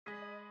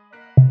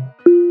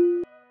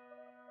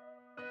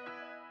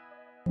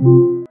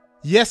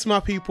Yes, my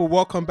people,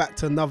 welcome back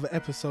to another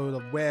episode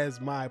of Where's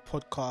My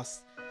Podcast.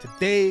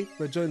 Today,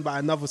 we're joined by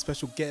another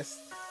special guest.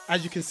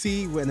 As you can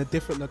see, we're in a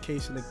different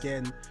location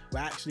again.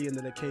 We're actually in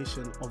the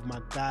location of my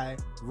guy,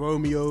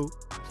 Romeo,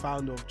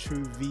 founder of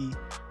TrueVie.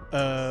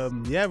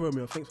 Yeah,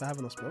 Romeo, thanks for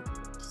having us, bro.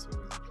 It's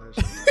always a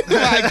pleasure.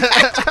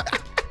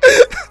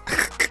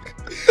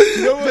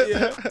 You know what,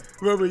 yeah?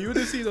 Romeo, you would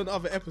have seen on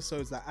other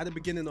episodes that at the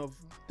beginning of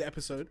the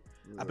episode,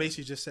 I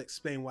basically just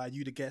explained why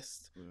you, the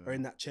guest, are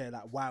in that chair,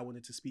 like why I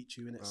wanted to speak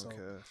to you in it. So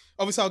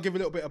obviously I'll give a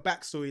little bit of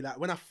backstory. Like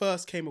when I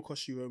first came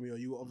across you, Romeo,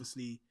 you were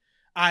obviously,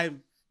 I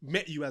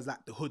met you as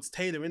like the hood's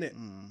tailor, innit?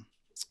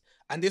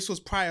 And this was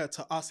prior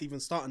to us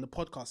even starting the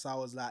podcast. So I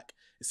was like,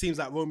 it seems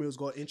like Romeo's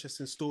got an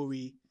interesting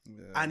story.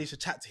 I need to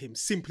chat to him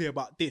simply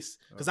about this.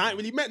 Because I ain't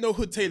really met no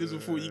hood tailors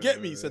before, you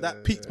get me? So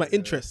that piqued my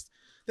interest.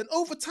 Then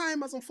over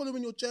time, as I'm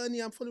following your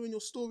journey, I'm following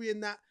your story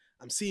and that,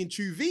 I'm seeing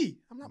TrueVie.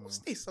 I'm like, what's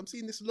this? I'm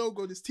seeing this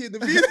logo, this T in the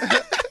V.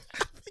 I'm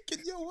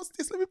thinking, yo, what's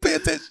this? Let me pay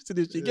attention to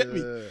this. You get me?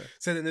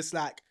 So then it's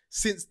like,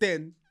 since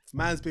then,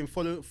 man's been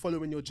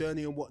following your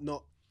journey and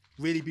whatnot,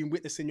 really been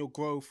witnessing your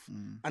growth.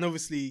 And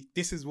obviously,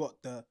 this is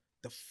what the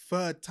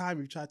third time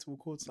we've tried to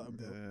record something,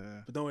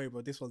 bro. But don't worry,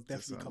 bro. This one's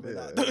definitely coming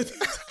out. It's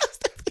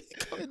definitely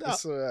coming out.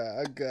 That's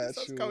alright. I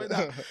got you. Coming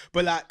out.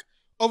 But like,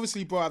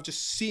 obviously, bro, I've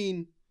just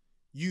seen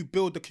you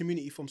build the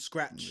community from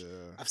scratch.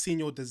 I've seen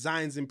your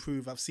designs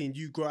improve. I've seen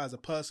you grow as a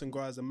person,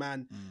 grow as a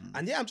man.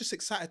 And yeah, I'm just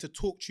excited to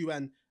talk to you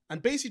and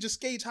basically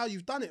just gauge how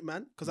you've done it,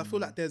 man. Because I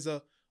feel like there's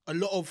a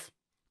lot of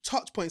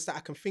touch points that I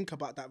can think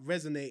about that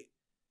resonate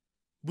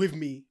with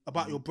me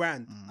about your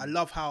brand. I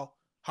love how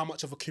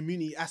much of a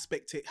community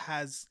aspect it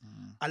has.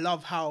 I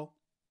love how,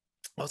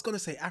 I was going to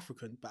say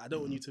African, but I don't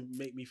want you to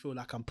make me feel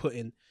like I'm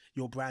putting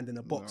your brand in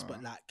a box,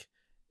 but like,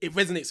 it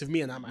resonates with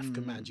me and I'm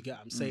African man. Do you get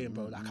what I'm saying,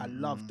 bro? Like I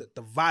love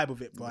the vibe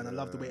of it, bro. And I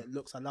love the way it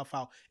looks. I love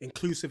how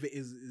inclusive it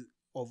is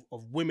of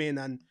women.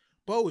 And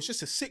bro, it's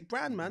just a sick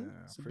brand, man.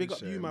 So big up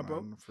you, my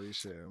bro.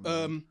 Appreciate it,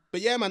 man.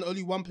 But yeah, man,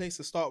 only one place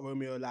to start,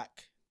 Romeo. Like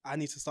I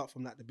need to start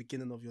from like the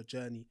beginning of your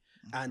journey.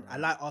 And I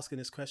like asking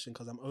this question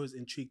because I'm always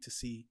intrigued to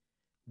see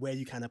where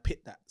you kind of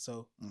pit that.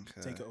 So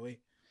take it away.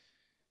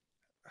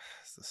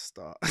 It's the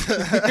start.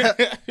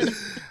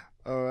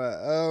 All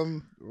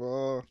right.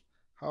 Well,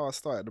 how I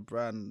started the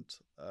brand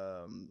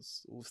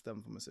all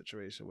stemmed from a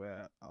situation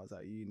where I was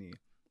at uni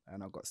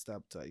and I got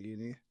stabbed at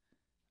uni,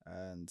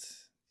 and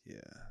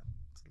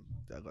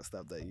I got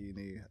stabbed at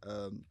uni.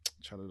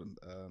 Trying to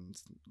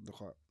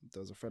look up.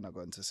 There was a friend I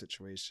got into a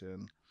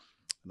situation,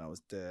 and I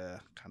was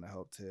there, kind of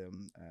helped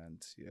him,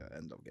 and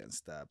ended up getting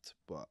stabbed.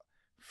 But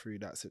through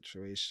that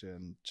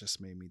situation,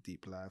 just made me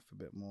deep life a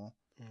bit more,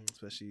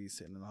 especially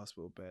sitting in a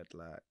hospital bed,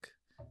 like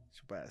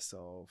by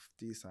herself.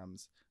 These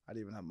times, I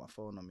didn't even have my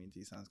phone on me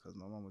these times because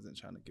my mum wasn't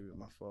trying to give me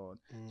my phone,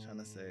 trying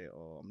to say,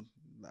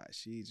 like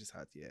she just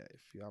had,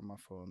 if you have my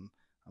phone,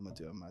 I'm gonna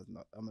do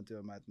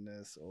a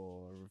madness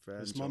or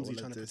revenge. His mum's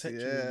trying to protect you.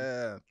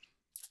 Yeah.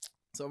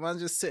 So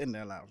man's just sitting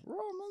there like, bro,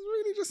 man's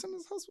really just in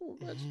this hospital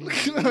bed.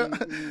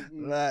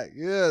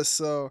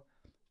 So,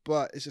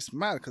 but it's just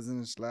mad because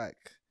then it's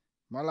like,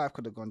 my life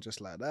could have gone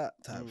just like that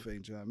type of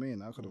thing. Do you know what I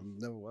mean? I could have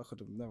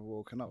never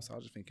woken up. So I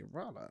was just thinking,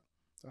 right, like,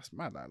 that's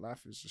mad. Like, life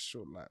is just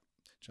short. Like,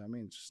 do you know what I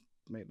mean? Just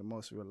make the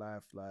most of your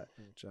life. Like,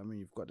 do you know what I mean?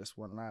 You've got this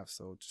one life,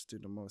 so just do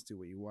the most, do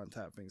what you want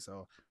type thing.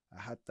 So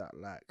I had that,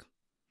 like,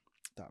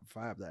 that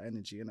vibe, that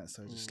energy in it.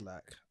 So just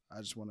like,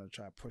 I just want to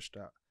try to push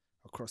that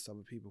across to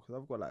other people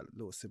because I've got like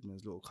little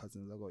siblings, little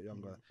cousins. I've got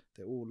younger.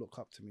 They all look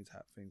up to me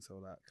type thing. So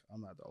like,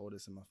 I'm like the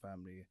oldest in my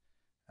family,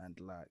 and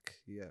like,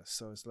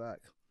 so it's like,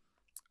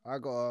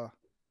 I've got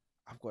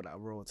that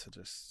role to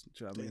just,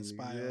 do you know what I mean?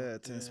 Inspire.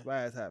 To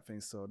inspire type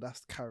thing. So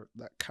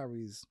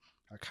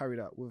I carry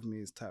that with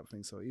me as type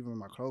thing. So even with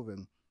my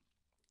clothing,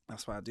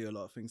 that's why I do a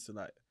lot of things to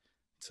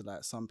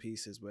some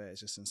pieces where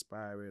it's just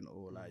inspiring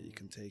or like you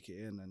can take it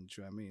in and,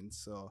 do you know what I mean?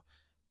 So,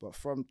 but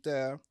from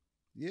there,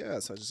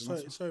 so I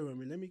just... Sorry,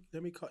 Romy,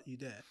 let me cut you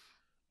there.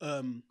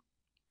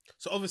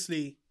 So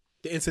obviously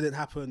the incident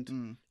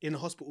happened in a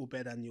hospital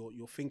bed and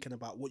you're thinking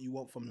about what you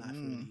want from life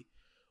really.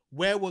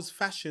 Where was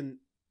fashion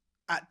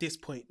at this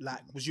point?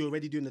 Like, was you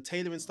already doing the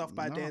tailoring stuff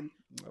by then?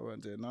 I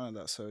wasn't doing none of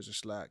that. So it's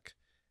just like,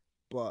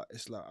 but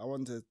it's like, I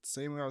wanted,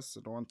 same way I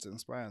want to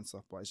inspire and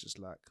stuff, but it's just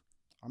like,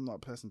 I'm not a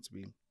person to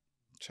be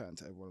chatting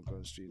to everyone, go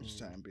on the street and just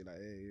chat and be like,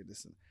 hey,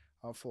 listen.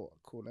 I thought,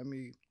 cool,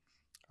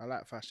 I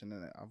like fashion,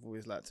 innit? I've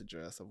always liked to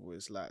dress. I've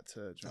always liked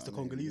to... That's the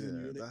Congolese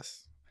in you, innit?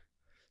 That's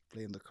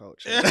playing the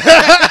culture.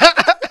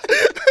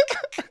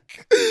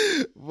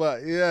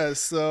 But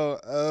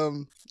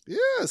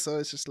so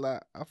it's just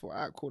like, I thought,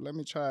 alright, cool, let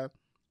me try.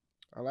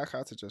 I like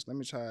how to dress. Let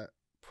me try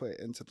put it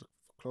into the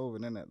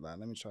clothing, innit? Like,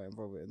 let me try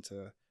involve it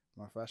into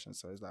my fashion.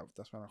 So it's like,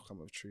 that's when I come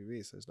up with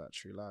TrueVie. So it's like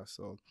true life.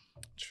 So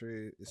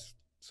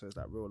it's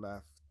like real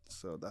life.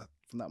 So that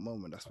from that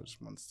moment, that's what I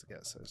just wanted to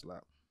get. So it's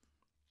like,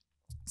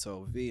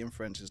 so V in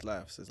French is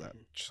life. So it's like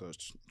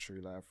true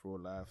life,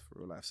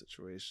 real life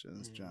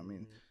situations. Do you know what I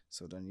mean?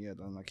 So then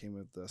then I came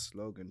with the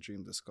slogan,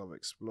 dream, discover,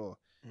 explore.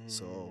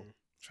 So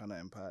trying to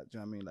impact, do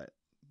you know what I mean? Like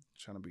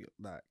trying to be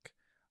like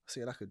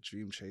say like a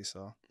dream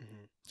chaser. Do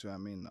you know what I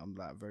mean? I'm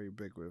like very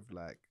big with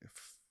like,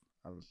 if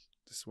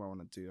this is what I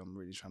want to do, I'm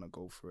really trying to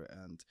go for it,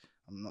 and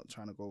I'm not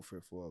trying to go for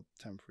it for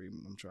a temporary.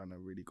 I'm trying to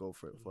really go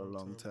for it for a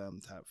long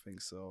term type thing.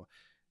 So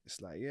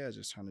it's like, yeah,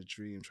 just trying to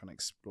dream, trying to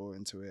explore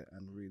into it,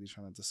 and really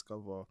trying to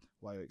discover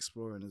while you're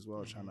exploring as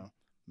well, trying to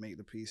make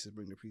the pieces,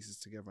 bring the pieces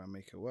together and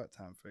make it work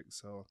time thing.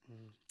 So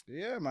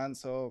yeah, man.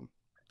 So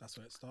that's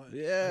where it started.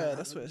 Yeah,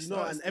 that's where it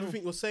started. And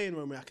everything you're saying,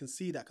 Romeo, I can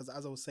see that, because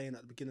as I was saying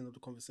at the beginning of the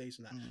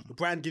conversation, that the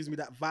brand gives me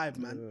that vibe,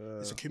 man.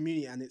 It's a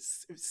community, and it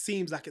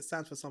seems like it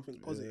stands for something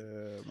positive.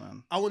 Yeah,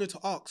 man. I wanted to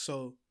ask,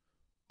 so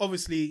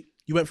obviously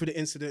you went through the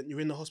incident, you're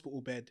in the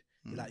hospital bed,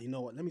 you're like, you know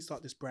what, let me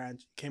start this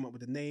brand. You came up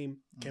with a name,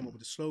 came up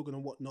with a slogan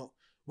and whatnot.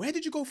 Where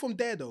did you go from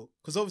there though?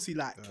 Because obviously,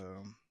 like,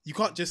 you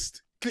can't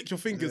just click your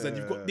fingers and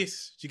you've got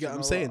this. Do you get what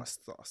I'm saying? I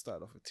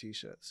started off with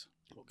t-shirts.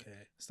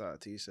 Okay. Started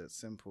t-shirts,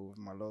 simple, with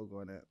my logo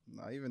on it.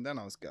 Nah, even then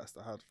I was gassed.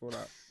 I had for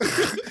that.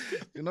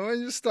 You know,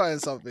 when you're starting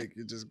something,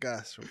 you just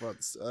gassed.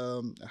 But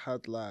I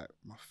had like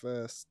my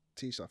first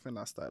t-shirt. I think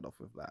I started off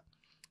with like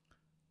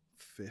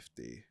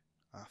 50.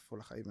 I feel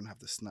like I even have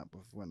the snap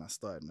of when I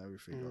started and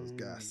everything. I was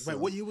gassed. Wait,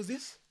 what year was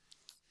this?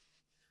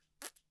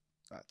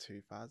 Like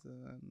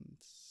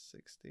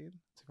 2016,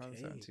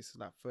 2017. So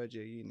like third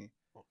year uni.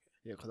 Okay.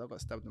 Yeah, because I got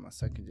stabbed in my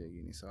second year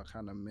uni, so I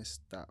kind of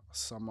missed that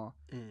summer,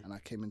 and I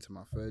came into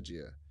my third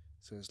year.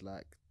 So it's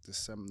like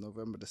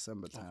November,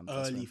 December time.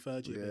 Early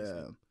third year. Yeah.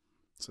 Basically.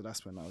 So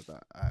that's when I was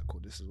like, alright,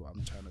 cool, this is what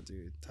I'm trying to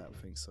do, type of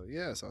thing. So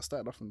yeah, so I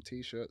started off from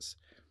t-shirts,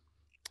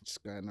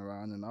 just going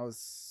around, and I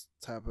was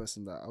the type of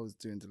person that I was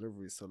doing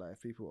deliveries. So like,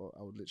 if people,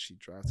 I would literally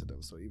drive to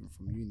them. So even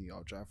from uni,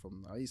 I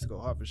used to go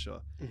to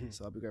Hertfordshire,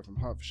 so I'd be going from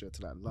Hertfordshire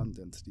to like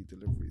London to do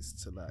deliveries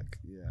to like,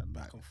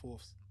 back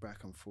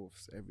and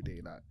forth every day.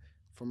 Like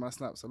from my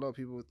snaps, a lot of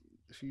people,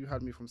 if you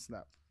had me from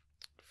Snap,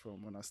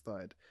 from when I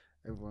started,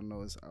 everyone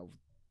knows I would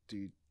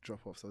do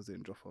drop-offs. I was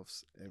doing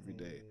drop-offs every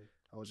day.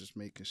 I was just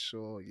making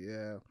sure,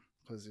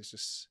 because it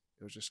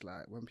was just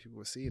like when people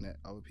were seeing it,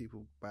 other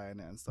people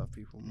buying it and stuff,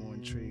 people more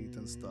intrigued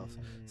and stuff.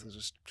 So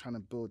just trying to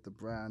build the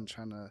brand,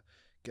 trying to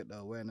get the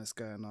awareness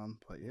going on.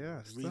 But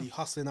yeah, really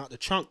hustling out the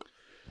trunk.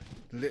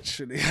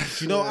 Literally.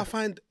 You know what I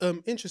find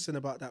interesting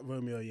about that,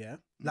 Romeo,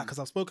 like, because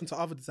I've spoken to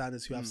other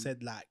designers who have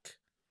said like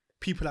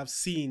people have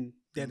seen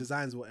their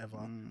designs or whatever,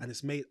 and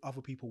it's made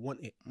other people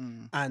want it.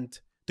 And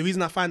the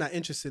reason I find that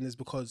interesting is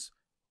because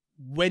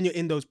when you're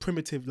in those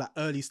primitive, like,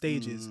 early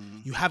stages,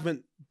 you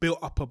haven't built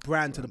up a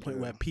brand to the point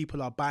where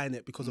people are buying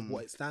it because of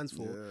what it stands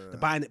for. They're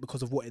buying it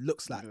because of what it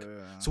looks like.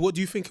 So what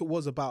do you think it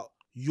was about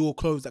your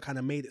clothes that kind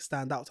of made it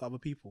stand out to other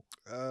people?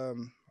 I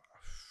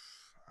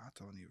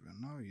don't even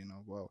know, you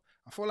know. Well,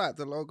 I feel like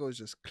the logo is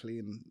just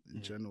clean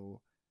in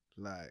general.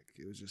 Like,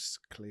 it was just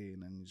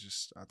clean, and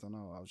I don't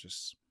know, I was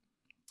just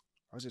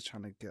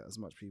trying to get as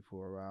much people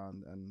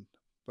around. And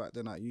back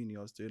then at uni,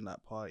 I was doing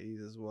like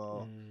parties as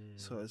well.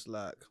 So it's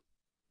like,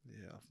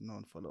 yeah, I've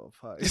known for a lot of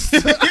parties.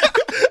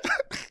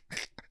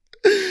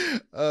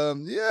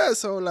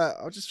 So like,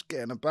 I was just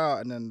getting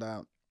about, and then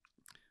like,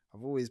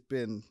 I've always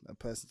been a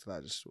person to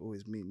like just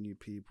always meet new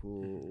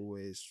people,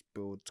 always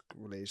build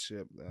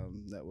relationship,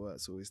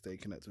 networks, always stay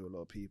connected with a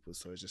lot of people.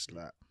 So it's just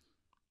like,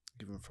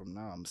 even from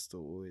now, I'm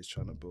still always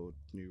trying to build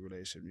new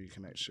relationship, new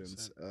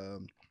connections.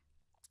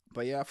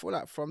 But yeah, I feel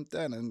like from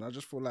then, and I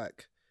just feel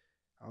like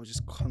I was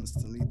just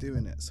constantly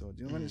doing it. So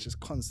you know, when it's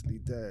just constantly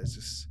there,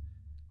 it's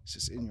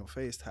just in your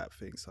face type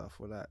thing. So I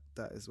feel like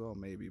that as well,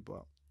 maybe.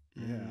 But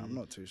yeah, I'm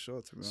not too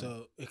sure, to be honest.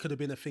 So it could have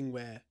been a thing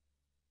where,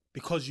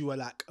 because you were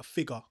like a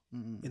figure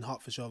in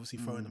Hertfordshire, obviously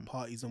throwing the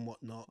parties and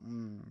whatnot,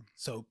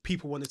 so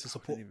people wanted to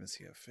support. I didn't even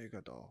see a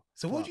figure though.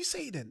 So what would you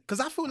say then? Because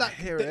I feel like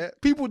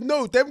it. People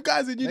know them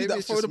guys in uni maybe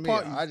that throw the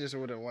parties. I just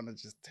wouldn't want to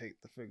just take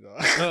the figure.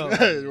 Oh,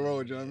 do you know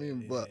what I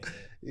mean? But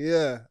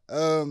yeah,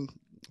 no,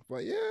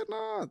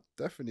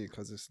 definitely,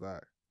 because it's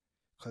like,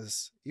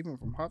 because even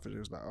from Hertfordshire,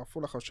 it was like, I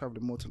feel like I was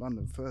traveling more to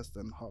London first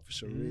than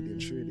Hertfordshire, really and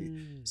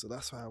truly. So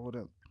that's why I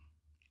wouldn't.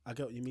 I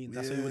get what you mean.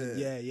 That's why you wouldn't.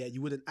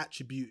 You wouldn't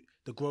attribute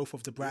the growth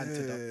of the brand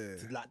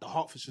to like the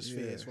Hertfordshire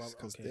sphere as well.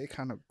 Because they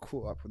kind of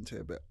caught up onto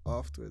it a bit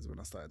afterwards when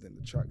I started in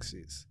the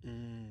tracksuits.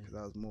 Because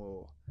I was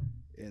more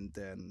in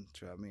then.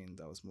 Do you know what I mean?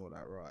 That was more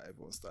like, right,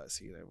 everyone started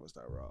seeing it. Everyone's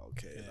like, right,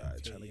 okay,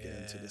 trying to get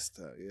into this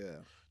stuff.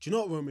 Yeah. Do you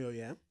know what, Romeo?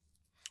 Yeah.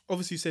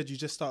 Obviously, you said you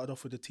just started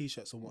off with the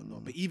t-shirts and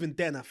whatnot, but even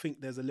then, I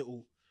think there's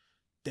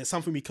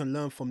something we can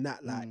learn from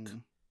that. Like,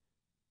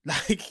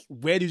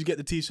 where did you get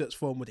the t-shirts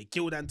from? Were they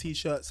Gildan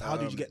t-shirts? How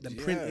did you get them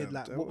printed?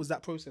 Like, what was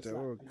that process like?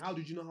 And how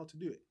did you know how to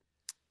do it?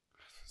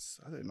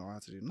 I didn't know how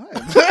to do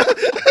nothing. I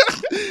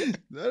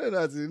didn't know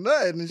how to do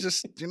nothing. It's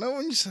just, you know,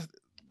 when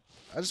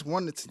I just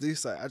wanted to do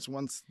something. I just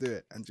wanted to do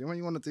it. And you know, when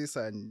you want to do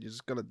something, you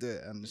just got to do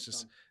it. And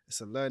it's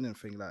a learning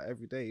thing. Like,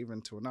 every day, even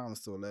till now, I'm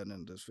still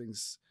learning. There's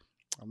things,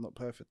 I'm not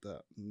perfect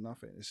at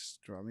nothing. It's just,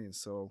 do you know what I mean?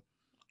 So,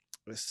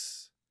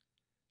 it's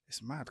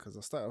mad, because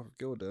I started off with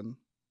Gildan.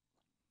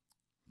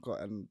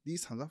 And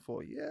these times I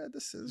thought,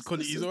 this is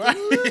alright.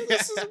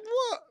 This is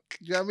what? Do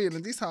you know what I mean?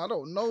 And these times I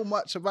don't know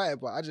much about it,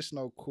 but I just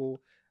know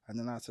cool. And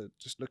then I had to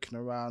just looking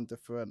around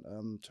different,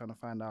 trying to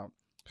find out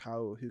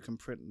who can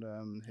print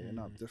them, hitting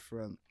up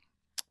different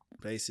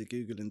places,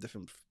 Googling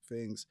different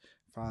things.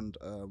 Found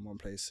one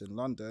place in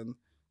London.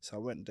 So I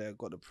went there,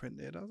 got the print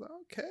there, and I was like,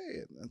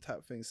 okay, and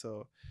type thing.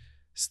 So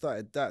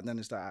started that, and then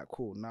it's like, ah,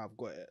 cool, now I've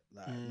got it.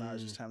 Like now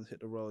it's just time to hit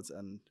the roads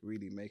and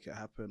really make it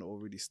happen, or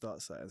really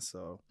start something.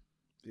 So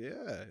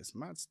yeah, it's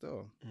mad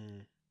still.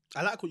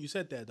 I like what you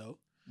said there though.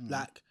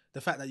 Like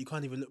the fact that you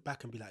can't even look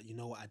back and be like, you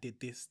know what, I did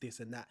this, this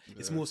and that. Yeah.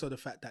 It's more so the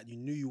fact that you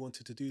knew you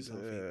wanted to do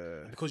something.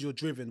 Yeah. And because you're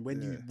driven,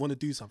 when you want to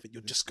do something,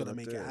 you're just gonna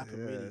make it happen.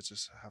 Yeah, really.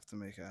 Just have to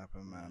make it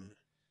happen, man.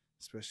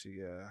 Especially,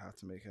 I have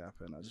to make it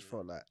happen. I just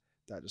felt like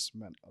that just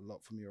meant a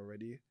lot for me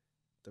already.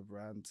 The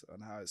brand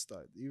and how it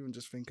started. Even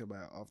just think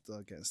about it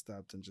after getting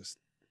stabbed and just,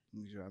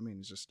 you know what I mean?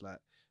 It's just like,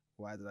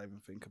 why did I even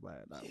think about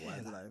it? Like, why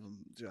did I even,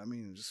 do you know what I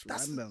mean? Just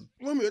random.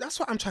 Romeo, that's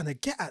what I'm trying to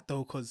get at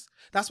though, because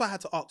that's why I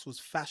had to ask, was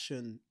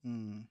fashion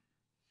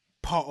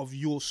part of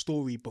your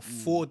story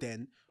before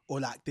then?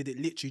 Or like, did it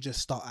literally just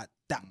start at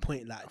that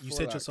point? Like, you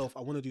said yourself,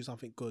 I want to do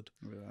something good.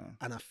 Yeah.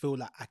 And I feel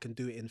like I can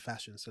do it in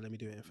fashion, so let me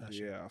do it in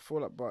fashion. Yeah, I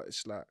feel like, but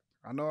it's like,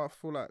 I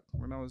feel like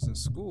when I was in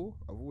school,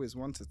 I've always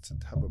wanted to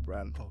have a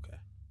brand. Okay.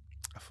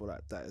 I feel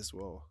like that as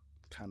well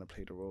kind of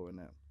played a role in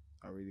it.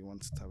 I really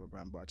wanted to have a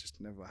brand, but I just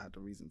never had a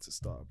reason to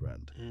start a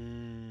brand.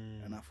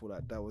 And I feel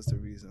like that was the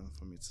reason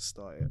for me to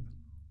start it.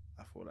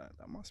 I feel like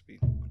that must be,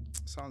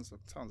 sounds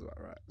about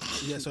right.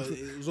 Yeah, so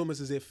it was almost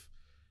as if,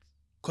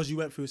 because you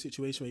went through a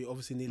situation where you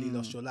obviously nearly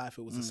lost your life,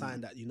 it was a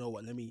sign that, you know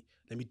what, let me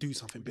do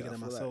something bigger than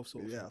myself.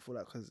 I feel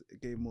like because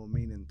it gave more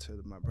meaning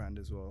to my brand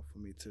as well, for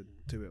me to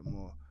do it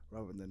more,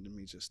 rather than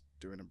me just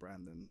doing a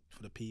brand and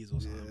for the peas or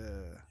something.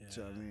 Yeah,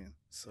 do you know what I mean?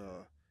 So,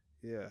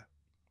 yeah.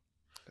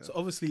 So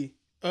obviously,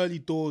 early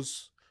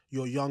doors,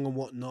 you're young and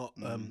whatnot,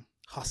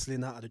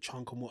 hustling out of the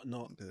trunk and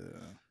whatnot. Yeah.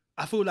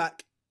 I feel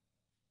like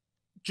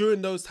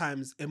during those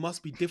times, it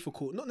must be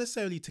difficult, not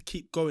necessarily to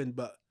keep going,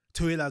 but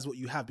to realize what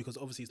you have, because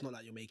obviously it's not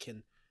like you're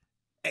making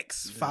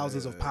X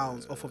thousands of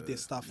pounds off of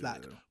this stuff.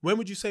 Like, when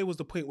would you say was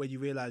the point where you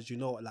realized, you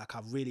know what, like I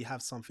really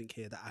have something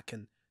here that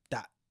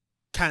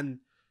can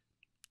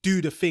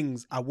do the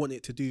things I want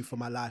it to do for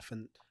my life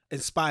and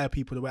inspire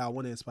people the way I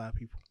want to inspire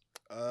people?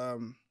 I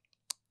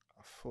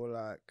feel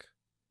like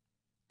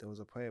there was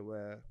a point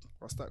where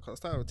I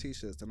started with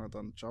t-shirts, then I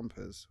done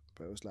jumpers,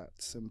 but it was like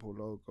simple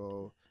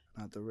logo,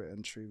 and I had the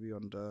written TrueVie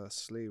on the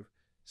sleeve.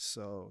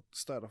 So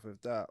started off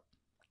with that,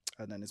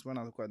 and then it's when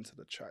I got into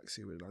the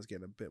tracksuit when I was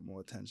getting a bit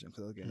more attention,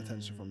 because I was getting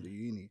attention from the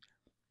uni.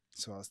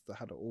 So I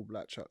had an all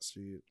black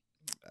tracksuit,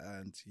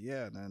 and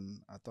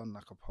then I done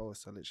like a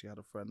post. I literally had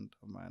a friend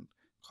of mine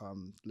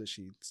come,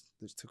 literally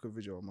took a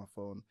video on my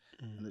phone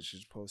and literally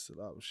just posted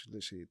up. She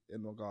literally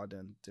in my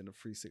garden doing a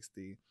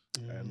 360,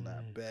 and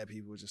like bare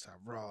people just like,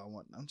 raw.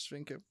 I'm just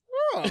thinking,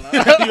 raw. Like,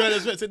 you weren't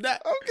expecting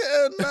that. I'm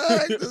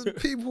getting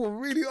there's people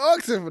really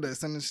asking for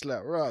this, and it's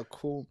like, raw,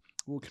 cool.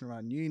 Walking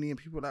around uni and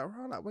people like,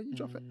 raw, like, when you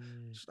drop it?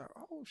 Just like,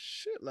 oh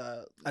shit, like.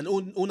 And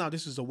all now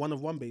this is a one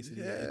of one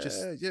basically. Yeah,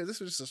 this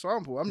was just a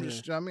sample. I'm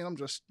just, you know what I mean?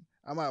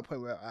 I'm at a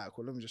point where, alright,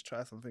 cool, let me just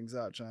try some things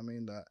out, do you know what I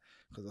mean? That,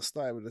 because I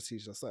started with the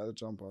t-shirt, I started the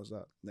jumper, I was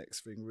like,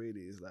 next thing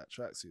really is like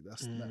tracksuit.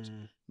 That's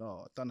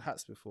no, I've done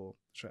hats before,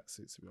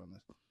 tracksuit, to be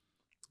honest.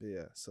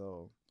 Yeah,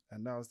 so,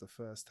 and that was the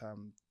first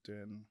time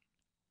doing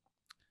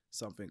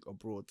something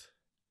abroad.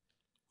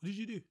 What did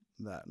you do?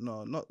 Like,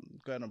 no, not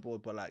going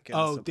abroad, but like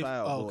getting a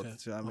supplier abroad. Okay. Do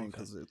you know what I mean?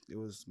 Because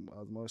I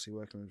was mostly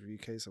working with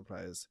UK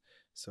suppliers.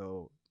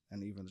 So,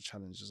 and even the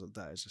challenges of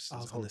that is just, I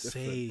was going to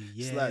say,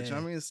 yeah. It's like, do you know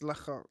what I mean? It's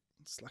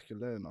like you're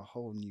learning a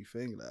whole new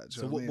thing. Like,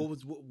 do you know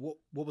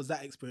what was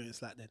that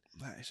experience like then?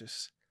 Like, it's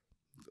just,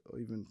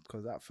 even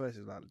because at first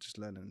it's like just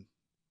learning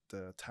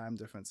the time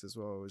difference as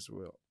well as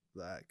well.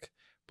 Like,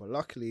 but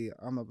luckily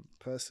I'm a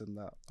person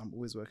that I'm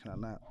always working at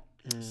night.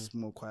 It's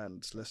more quiet,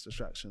 it's less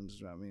distractions,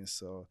 you know what I mean?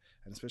 So,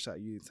 and especially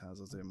at uni times,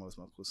 I was doing most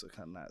of my coursework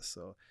at night,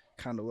 so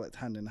kind of worked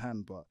hand in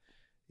hand. But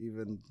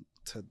even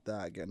to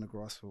that, getting a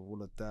grasp of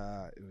all of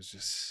that, it was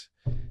just,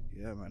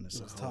 yeah, man, it's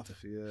tough.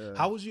 Yeah.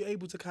 How was you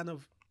able to kind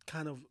of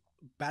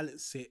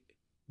balance it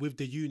with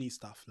the uni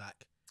stuff?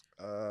 Like,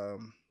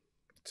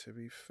 to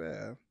be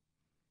fair,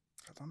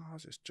 I don't know, I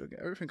was just jogging.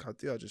 Everything I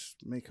do, I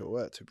just make it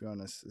work, to be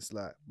honest. It's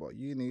like, but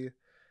uni,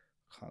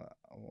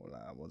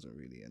 I wasn't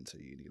really into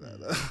uni like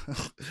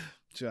that.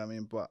 Do you know what I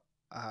mean? But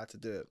I had to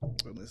do it.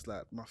 And it's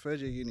like, my third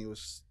year uni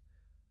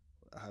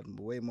I had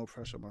way more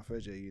pressure on my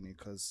third year uni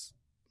because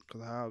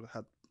I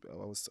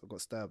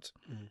got stabbed.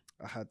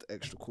 I had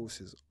extra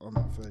courses on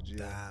my third year.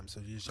 Damn,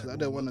 so you just because I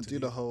didn't want to do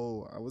the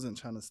whole. I wasn't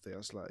trying to stay. I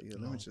was like, let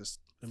me just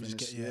finish.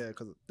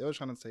 Because they were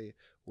trying to say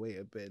wait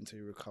a bit until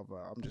you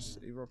recover. I'm just,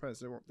 even my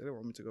parents, they don't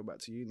want me to go back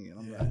to uni, and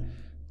I'm like,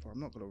 but I'm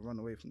not gonna run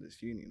away from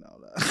this uni now.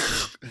 Like.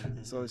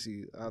 So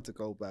obviously I had to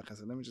go back. I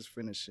said, let me just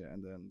finish it,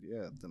 and then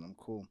then I'm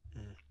cool.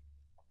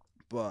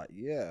 But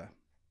yeah,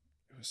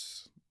 it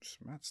was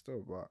mad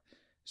still, but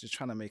it's just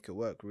trying to make it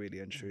work really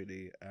and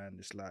truly. And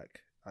it's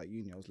like, at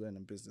uni, I was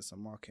learning business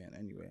and marketing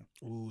anyway.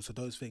 Ooh, so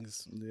those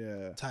things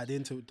Yeah. tied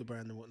into the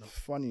brand and whatnot.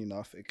 Funny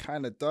enough, it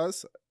kind of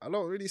does. I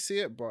don't really see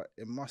it, but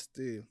it must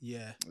do.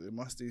 Yeah. It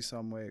must do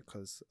some way,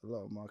 because a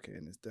lot of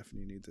marketing is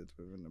definitely needed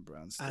within the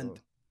brand still.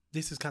 And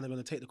this is kind of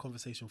going to take the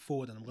conversation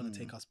forward, and I'm going to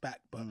take us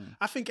back. But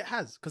I think it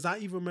has, because I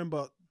even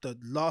remember the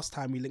last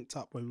time we linked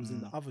up when we was in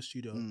the other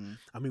studio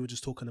and we were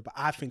just talking about,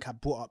 I think I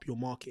brought up your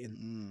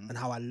marketing and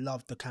how I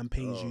love the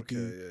campaigns you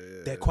do.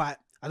 Yeah, they're quite,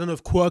 I don't know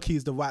if quirky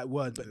is the right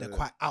word, but they're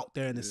quite out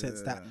there in the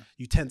sense that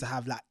you tend to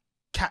have like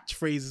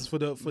catchphrases for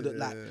the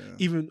like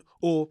even,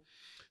 or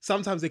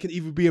sometimes they can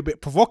even be a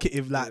bit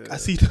provocative. Like I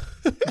see,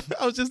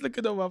 I was just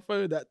looking on my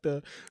phone at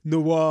the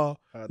noir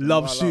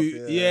love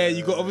shoot. Yeah,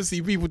 you got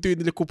obviously people doing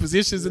the little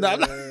positions and that.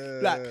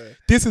 Like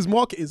this is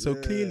marketing, so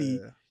clearly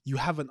you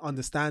have an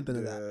understanding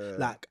of that.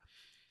 Like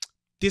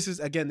this is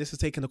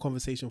taking the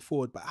conversation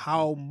forward. But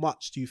how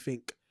much do you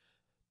think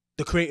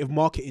the creative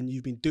marketing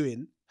you've been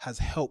doing has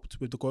helped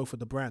with the growth of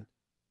the brand?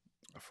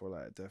 I feel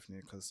like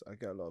definitely, because I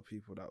get a lot of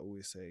people that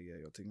always say, yeah,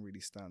 your thing really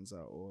stands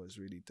out, or it's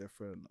really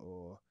different,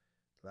 or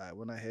like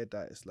when I hear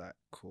that, it's like,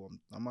 cool,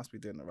 I must be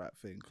doing the right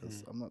thing,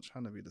 because I'm not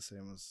trying to be the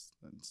same as,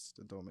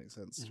 it don't make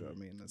sense. Do you know what I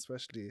mean?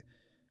 Especially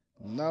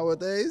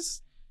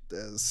nowadays,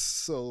 there's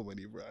so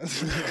many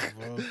brands.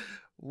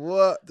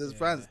 What? There's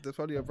brands. There's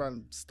probably a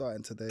brand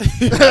starting today.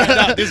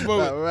 This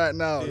moment. Like, right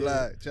now.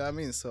 Like, do you know what I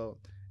mean? So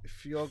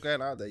if you're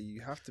going out there, you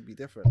have to be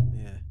different.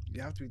 Yeah.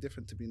 You have to be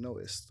different to be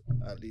noticed,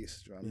 at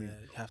least. Do you know what I mean?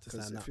 You have to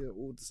stand out.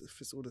 Because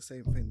if it's all the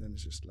same thing, then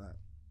it's just like,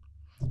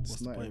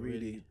 it's not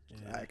really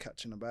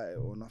eye-catching about it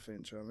or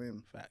nothing. Do you know what I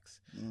mean? Facts.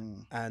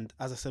 And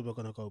as I said, we're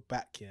going to go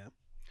back,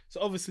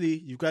 So obviously,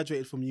 you've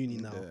graduated from uni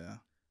now. Yeah.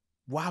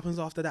 What happens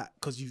after that?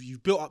 Because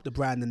you've built up the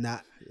brand and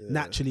that.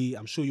 Naturally,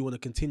 I'm sure you want to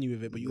continue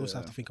with it, but you also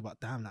have to think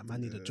about, damn, that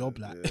man need a job.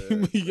 Like,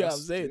 you get what I'm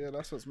saying? Yeah,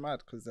 that's what's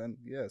mad. Because then,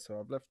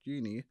 so I've left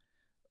uni.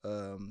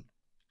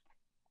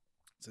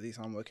 So at least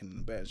I'm working in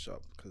a betting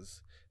shop,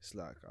 because it's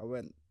like I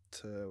went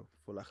for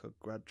like a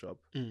grad job,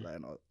 like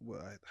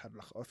I had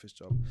like an office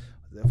job.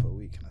 I was there for a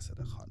week and I said,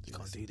 I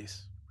can't do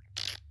this.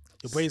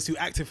 Your brain's too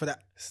active for that.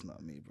 It's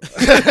not me, bro.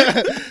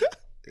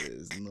 It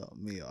is not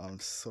me. I'm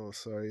so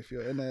sorry. If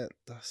you're in it,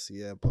 that's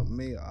but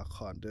me, I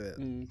can't do it.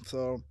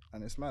 So,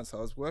 and it's mad. So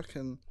I was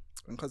working,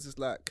 and because it's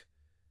like,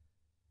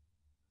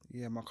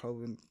 my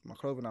clothing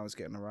I was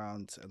getting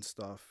around and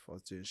stuff. I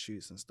was doing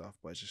shoots and stuff,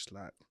 but it's just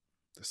like,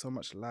 there's so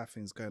much life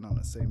things going on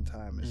at the same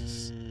time. It's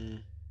just,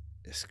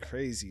 it's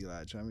crazy.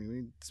 Like, do you know what I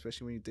mean?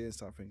 Especially when you're doing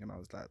something, and I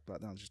was like, back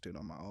then I was just doing it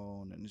on my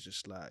own, and it's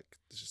just like,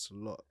 there's just a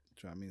lot.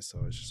 Do you know what I mean? So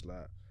it's just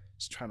like,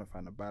 just trying to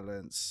find a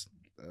balance.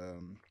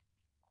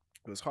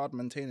 It was hard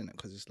maintaining it,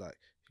 because it's like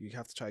you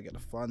have to try to get the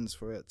funds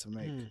for it to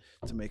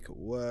make it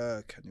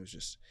work, and it was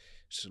just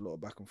a lot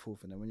of back and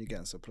forth. And then when you're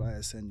getting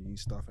suppliers sending you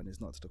stuff and it's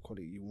not to the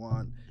quality you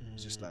want,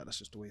 it's just like, that's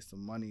just a waste of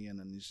money. And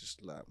then it's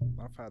just like,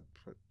 I've had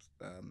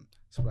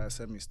suppliers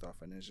send me stuff,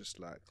 and it's just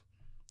like,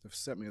 they've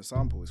sent me a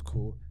sample, it's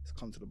cool, it's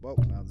come to the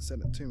bulk now, they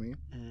send it to me,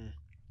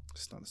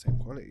 it's not the same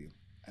quality.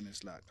 And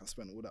it's like, I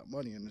spent all that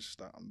money, and it's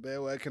just like, I'm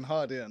bare working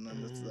hard here, and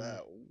then it's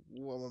like,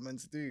 what am I meant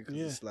to do? Because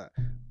it's like,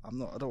 I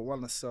don't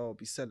want to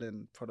be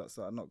selling products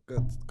that are not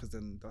good, because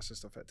then that's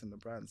just affecting the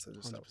brand. So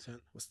just 100%. Like,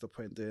 what's the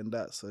point doing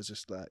that? So it's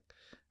just like,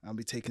 I'll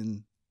be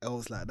taking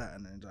L's like that,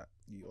 and then like,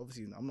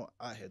 obviously I'm not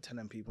out here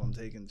telling people I'm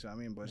taking, do you know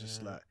what I mean? But it's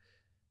just like,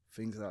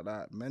 things like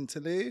that,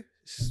 mentally,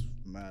 it's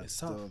mad. It's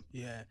still. tough.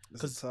 Yeah.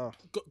 It's tough.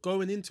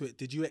 Going into it,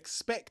 did you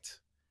expect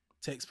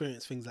to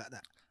experience things like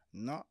that?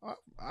 No,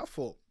 I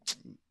thought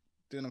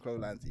doing a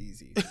clothing line's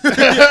easy. Do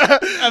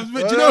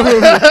you know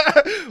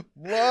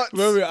what?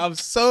 Romeo, I'm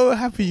so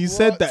happy you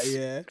said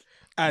that,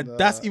 and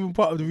that's even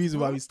part of the reason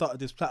why we started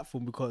this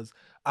platform, because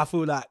I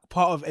feel like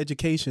part of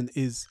education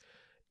is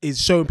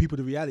showing people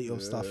the reality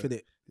of stuff,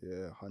 innit?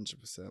 Yeah,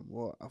 100%.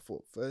 What? I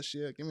thought first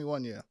year, give me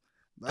 1 year.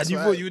 That's and you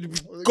thought you would be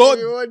gone?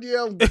 Give me 1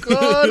 year, I'm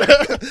gone.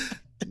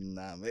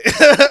 Nah, mate.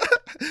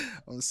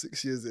 I'm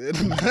 6 years in.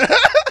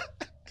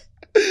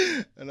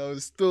 And I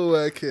was still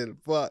working.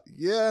 But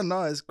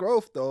it's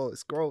growth though.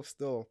 It's growth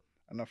still.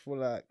 And I feel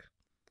like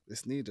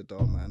it's needed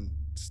though, man.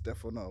 It's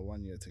definitely not a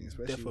 1 year thing.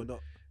 Especially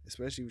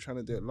if you're trying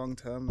to do it long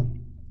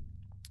term.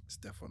 It's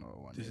definitely not a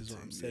 1 year thing. This is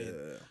what I'm saying.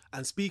 Yeah.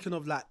 And speaking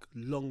of like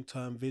long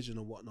term vision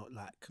and whatnot,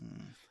 like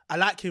I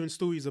like hearing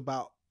stories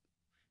about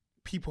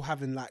people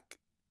having like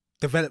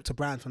developed a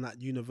brand from that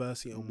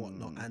university and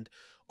whatnot. And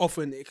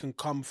often it can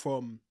come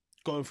from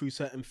going through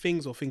certain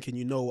things or thinking,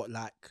 you know what,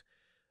 like,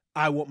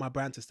 I want my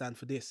brand to stand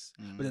for this.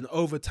 But then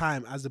over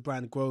time, as the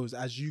brand grows,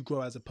 as you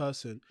grow as a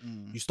person,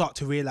 you start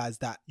to realize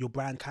that your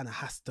brand kind of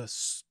has to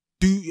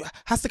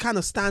kind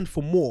of stand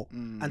for more.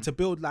 And to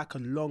build like a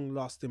long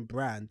lasting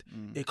brand,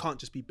 it can't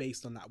just be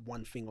based on that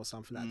one thing or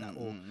something like that,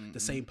 or the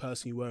same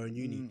person you were in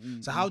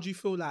uni. So how do you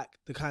feel like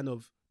the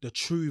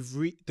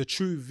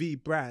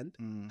TrueVie brand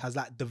has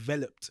like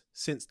developed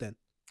since then?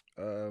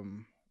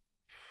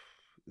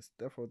 It's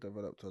definitely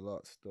developed a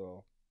lot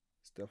still.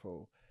 It's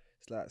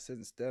like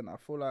since then, I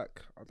feel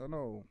like, I don't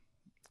know,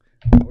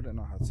 I wouldn't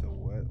know how to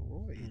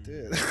what he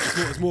did.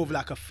 It's more of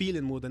like a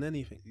feeling more than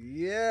anything.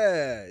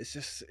 Yeah, it's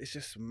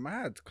just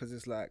mad because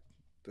it's like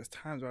there's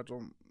times where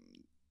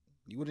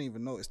you wouldn't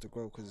even notice the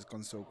growth because it's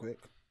gone so quick.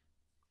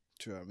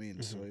 Do you know what I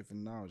mean? So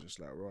even now, just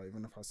like, right,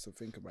 even if I still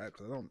think about it,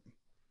 because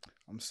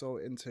I'm so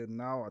into it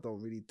now, I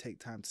don't really take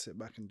time to sit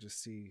back and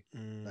just see,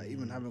 like,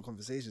 even having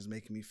conversations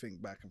making me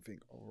think back and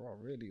think, oh, wow,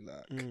 really,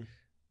 like,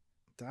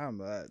 damn,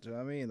 like, do you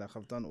know what I mean? Like,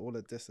 I've done all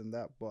of this and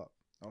that, but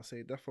I'll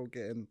say defo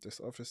getting this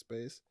office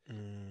space,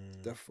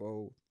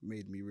 defo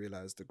made me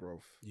realize the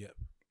growth. Yep.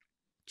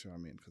 Do you know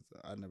what I mean? Because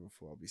I never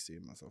thought I'd be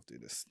seeing myself do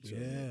this. Do you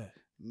Yeah. know what I mean?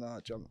 Nah, do you know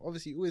what I mean?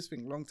 Obviously, you always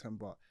think long term,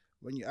 but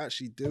when you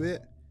actually do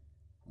it,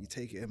 you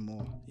take it in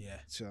more. Yeah.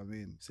 Do you know what I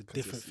mean? It's a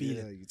different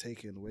feeling. Yeah, you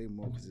take it in way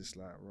more because it's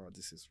like, right,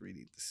 this is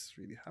really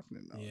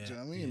happening now. Yeah. Do you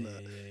know what I mean? Yeah,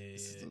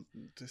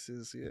 like, this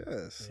is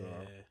so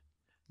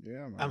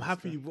yeah, man. I'm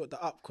happy you brought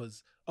that up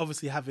because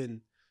obviously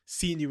having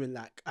seen you in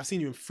I've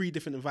seen you in 3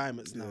 different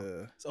environments now.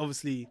 Yeah. So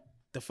obviously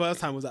the first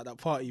time was at that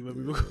party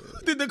when we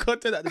did the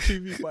content at the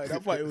TrueVie party.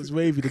 That party was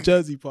wavy, the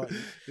Jersey party.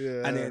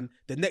 Yeah. And then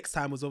the next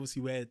time was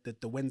obviously where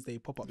the Wednesday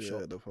pop-up shop.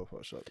 Yeah, the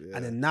pop-up shop, yeah.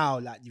 And then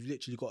now, like, you've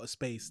literally got a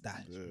space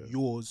that's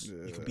yours.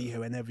 Yeah. You can be here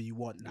whenever you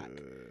want.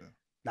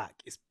 Like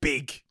it's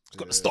big. It's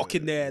got the stock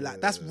in there. Like,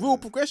 that's real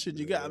progression.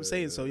 You get what I'm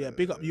saying? So, yeah,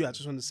 big up you. I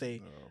just want to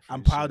say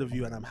I'm proud of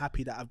you and I'm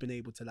happy that I've been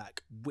able to,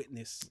 like,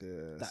 witness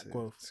that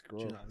growth. Do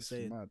you know what I'm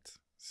saying? Mad.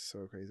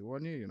 So crazy.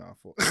 1 year, you know, I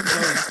thought. Bro,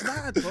 it's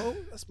mad, bro.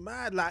 That's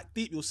mad. Like,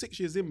 deep, you're 6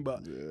 years in,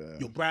 but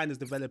your brand is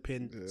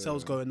developing,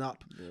 sales going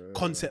up,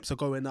 concepts are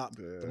going up,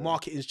 the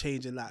marketing's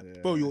changing.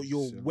 Like, bro,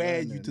 you're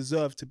where you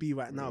deserve to be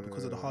right now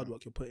because of the hard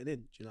work you're putting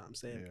in. Do you know what I'm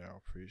saying? Yeah, I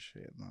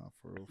appreciate it. Nah,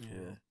 for real.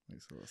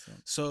 Makes a lot of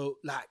sense. So,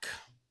 like,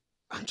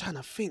 I'm trying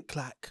to think,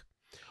 like,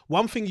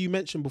 one thing you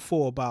mentioned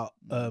before about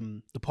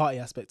the party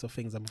aspect of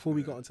things, and before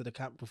we got onto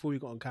before we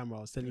got on camera,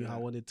 I was telling you how I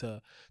wanted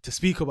to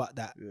speak about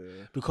that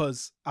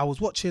because I was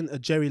watching a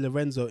Jerry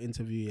Lorenzo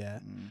interview,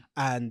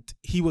 and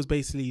he was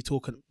basically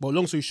talking. Well,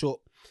 long story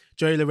short,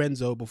 Jerry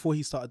Lorenzo, before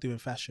he started doing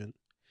fashion,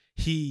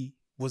 he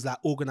was like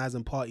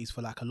organizing parties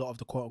for like a lot of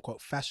the quote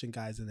unquote fashion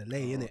guys in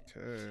LA,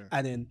 innit?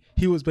 And then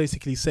he was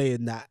basically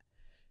saying that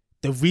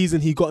the reason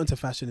he got into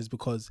fashion is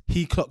because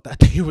he clocked that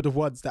they were the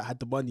ones that had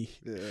the money.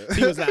 Yeah.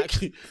 He was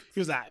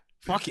like,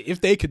 fuck it, if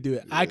they can do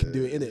it, I can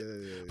do it,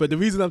 innit? But the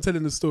reason I'm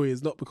telling the story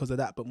is not because of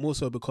that, but more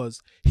so because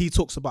he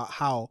talks about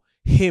how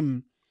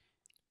him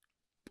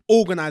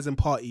organizing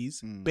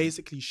parties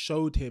basically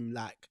showed him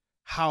like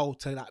how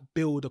to like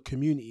build a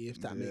community,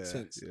 if that makes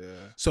sense.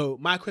 Yeah. So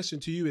my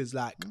question to you is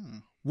like,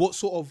 what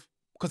sort of,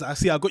 because I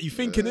see I got you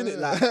thinking, innit?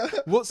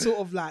 Like, what sort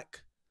of like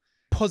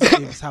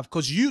positives have,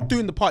 because you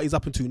doing the parties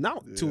up until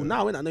now,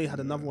 and I know you had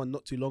another one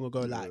not too long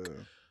ago. Like,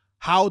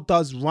 how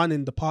does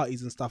running the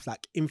parties and stuff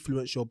like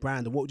influence your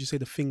brand? And what would you say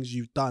the things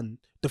you've done,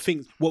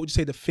 what would you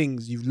say the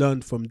things you've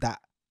learned from that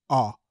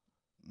are?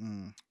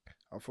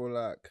 I feel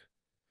like,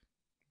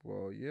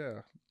 well,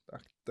 yeah, I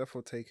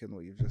definitely taking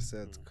what you've just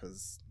said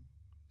because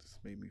this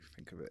made me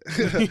think of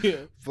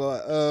it.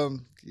 But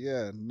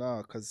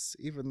because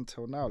even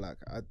till now, like,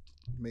 I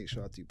make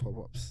sure I do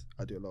pop-ups.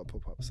 I do a lot of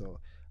pop-ups, so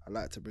I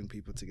like to bring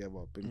people together,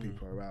 bring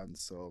people around.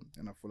 So,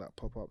 and I feel like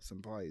pop-ups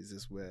and parties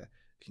is where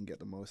you can get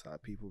the most out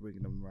of people,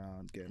 bringing them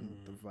around, getting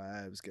the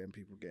vibes, getting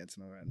people getting to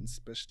know it, and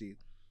especially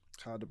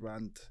how the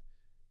brand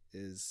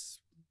is,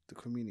 the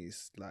community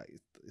is like,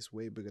 it's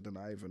way bigger than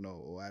I even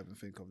know or I even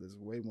think of. There's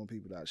way more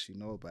people that actually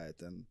know about it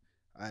than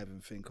I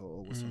even think of,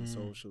 or what's on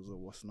socials or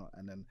what's not.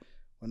 And then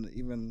when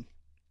even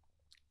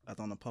I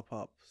done a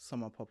pop-up,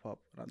 summer pop-up,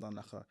 and I done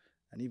like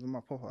and even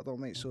my pop-up, I don't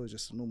make sure it's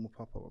just a normal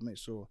pop-up. I make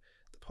sure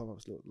the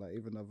pop-ups look like,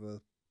 even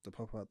the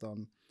pop-up I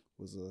done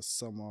was a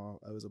summer,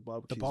 it was a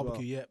barbecue. The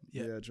barbecue, yeah. Do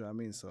you know what I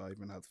mean? So I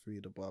even had 3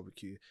 of the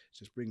barbecue,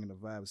 just bringing the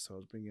vibes. So I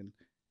was bringing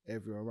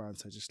everyone around.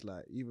 So just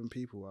like, even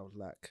people, I was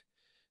like,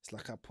 it's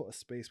like I put a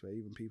space where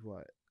even people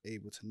are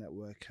able to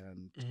network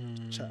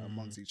and chat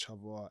amongst each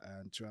other.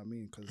 And do you know what I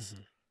mean? Because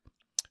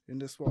in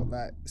this world,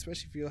 like,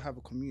 especially if you have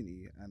a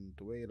community, and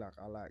the way like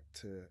I like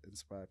to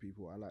inspire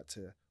people, I like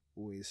to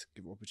always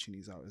give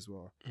opportunities out as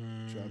well. Do you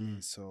know what I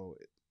mean? So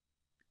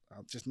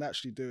I'll just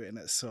naturally do it in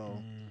it.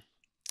 So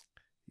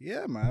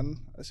yeah, man,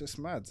 it's just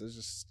mad. It's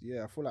just,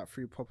 I feel like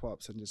through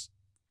pop-ups and just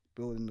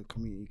building the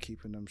community,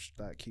 keeping them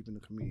like, keeping the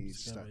community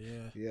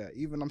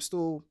even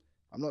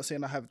I'm not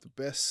saying I have the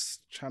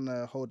best, trying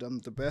to hold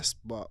on the best,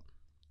 but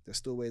there's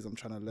still ways I'm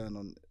trying to learn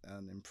on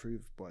and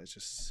improve. But it's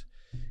just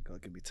gotta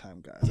give me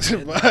time, guys. But do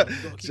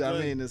you know what I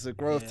mean? It's a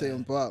growth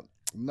thing. But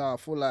no, I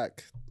feel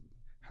like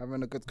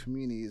having a good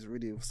community is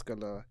really what's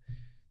gonna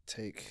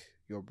take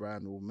your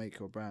brand or make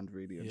your brand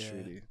really and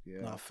truly.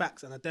 No,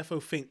 facts. And I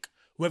definitely think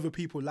whether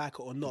people like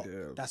it or not,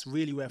 that's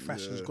really where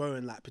fashion's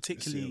growing. Like,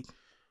 particularly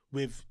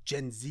with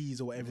Gen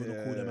Zs or whatever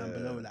you call them and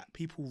below, like,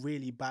 people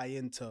really buy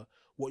into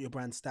what your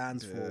brand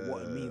stands for,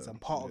 what it means, and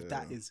part of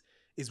that is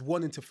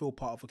wanting to feel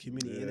part of a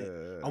community,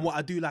 innit? And what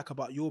I do like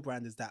about your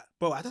brand is that,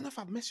 bro, I don't know if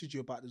I've messaged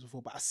you about this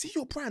before, but I see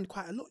your brand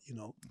quite a lot, you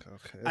know?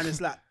 And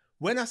it's like,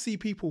 when I see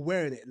people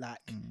wearing it,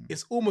 like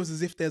it's almost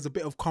as if there's a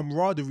bit of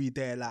camaraderie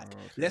there. Like,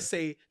 let's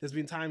say there's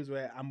been times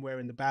where I'm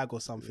wearing the bag or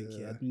something.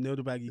 Yeah, you know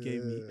the bag you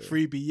gave me,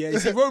 freebie. Yeah, you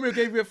see, Romeo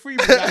gave me a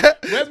freebie.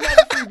 Like, where's my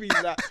other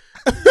freebie? Like,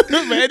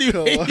 but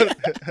anyway,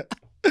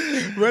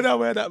 when I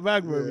wear that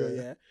bag,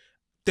 Romeo, yeah.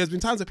 There's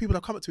been times that people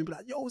have come up to me and be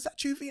like, yo, is that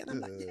TrueVie? And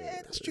I'm like,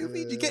 yeah, that's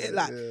TrueVie. Do you get it?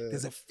 Like,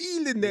 there's a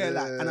feeling there,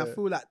 like, and I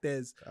feel like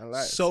there's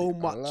so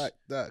much. I like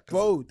that.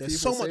 Bro,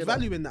 there's so much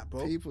value in that,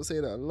 bro. People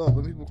say that a lot.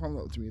 When people come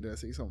up to me, they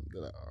say something,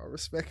 they're like, I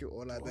respect it,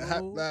 or like, they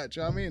have that.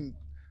 Do you know what I mean?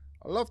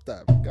 I love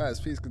that.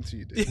 Guys, please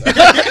continue this.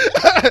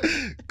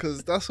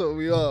 Because that's what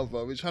we are,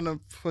 but we're trying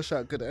to push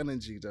out good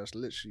energy. That's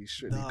literally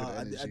strictly good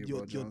energy. And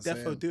you're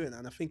defo doing it,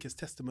 and I think it's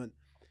testament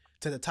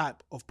to the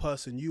type of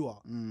person you are.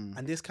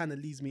 And this kind of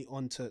leads me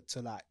on to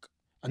like,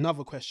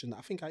 another question that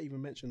I think I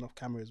even mentioned off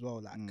camera as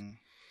well. Like,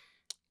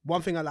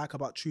 one thing I like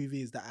about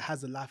TrueVie is that it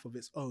has a life of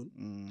its own.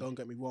 Don't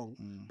get me wrong,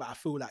 but I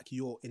feel like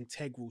you're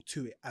integral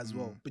to it as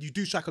well. But you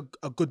do strike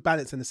a good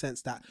balance in the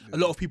sense that a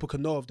lot of people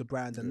can know of the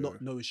brand and not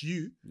know it's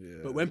you.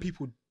 But when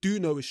people do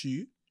know it's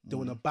you, they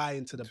want to buy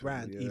into the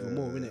brand even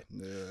more,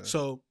 innit?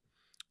 So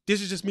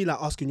this is just me like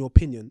asking your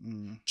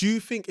opinion. Do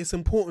you think it's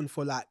important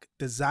for like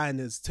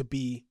designers to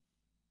be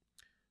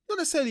not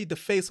necessarily the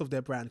face of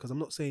their brand, because I'm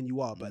not saying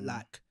you are, but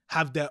like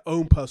have their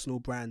own personal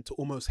brand to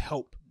almost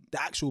help the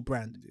actual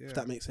brand, if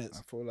that makes sense?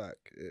 I feel like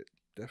it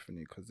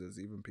definitely, because there's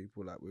even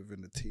people like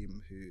within the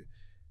team who,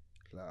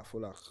 like, I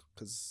feel like,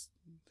 because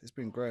it's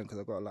been growing, because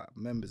I've got like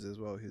members as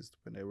well who's,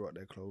 when they rock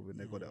their clothing,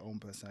 they got their own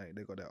personality,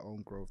 they got their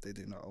own growth, they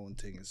do their own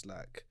thing. It's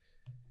like,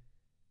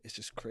 it's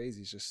just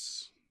crazy. It's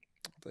just,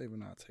 I don't even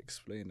know how to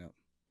explain it.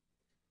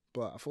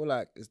 But I feel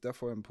like it's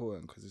definitely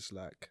important, because it's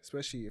like,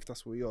 especially if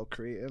that's what you're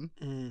creating,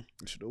 you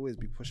should always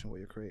be pushing what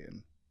you're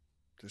creating.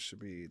 There should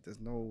be, there's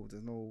no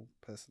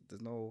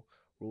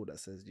rule that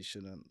says you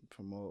shouldn't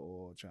promote,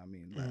 or do you know what I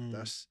mean? Like,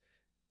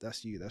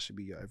 that's you. That should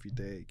be your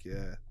everyday.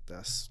 Yeah,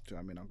 that's, do you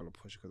know what I mean? I'm gonna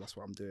push it because that's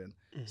what I'm doing.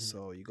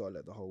 So you gotta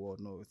let the whole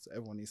world know.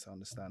 Everyone needs to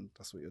understand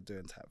that's what you're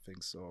doing, type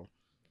thing. So,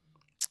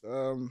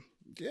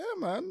 yeah,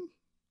 man.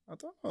 I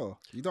don't know.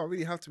 You don't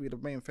really have to be the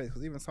main face,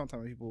 because even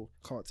sometimes people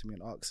come up to me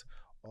and ask,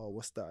 oh,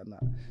 what's that and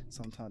that?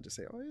 Sometimes just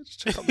say, oh yeah, just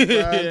check out the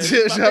brand.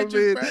 You know what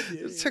I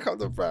mean? Just check out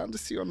the brand,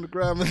 just see you on the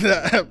gram and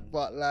that.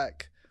 But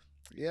like,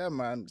 yeah,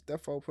 man,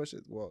 definitely push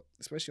it. Well,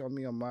 especially on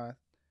me, on my,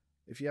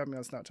 if you have me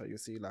on Snapchat, you'll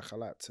see like I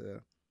like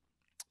to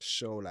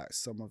show like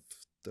some of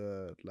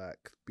the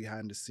like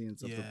behind the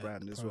scenes of the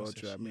brand as well. Do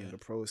you know what I mean? The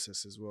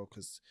process as well,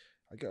 because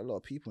I get a lot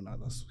of people now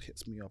that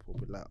hits me up or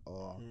be like,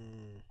 oh,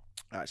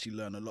 I actually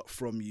learn a lot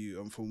from you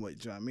and from what,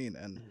 do you know what I mean?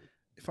 And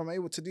if I'm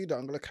able to do that,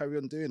 I'm gonna carry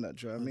on doing that.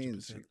 Do you know what I mean?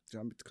 Do you know what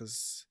I mean?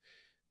 Because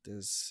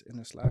there's in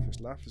this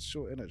life is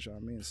short, innit? Do you know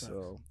what I mean?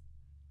 So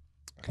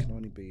I can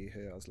only be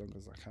here as long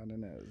as I can,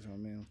 innit? Do you know what I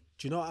mean?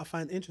 Do you know what I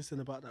find interesting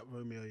about that,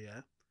 Romeo?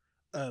 Yeah,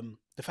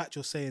 the fact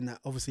you're saying that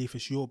obviously if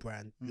it's your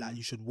brand, like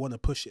you should want to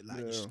push it, like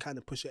you should kind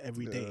of push it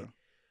every day.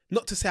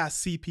 Not to say I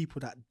see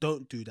people that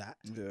don't do that,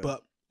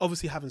 but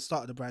obviously having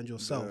started a brand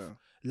yourself,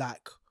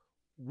 like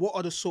what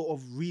are the sort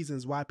of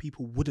reasons why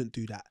people wouldn't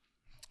do that?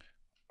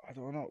 I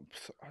don't know.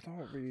 I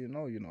don't really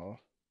know, you know,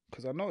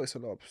 because I notice a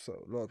lot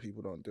of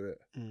people don't do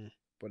it,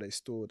 but they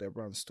store their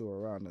brand still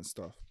around and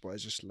stuff. But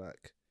it's just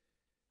like,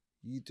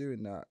 you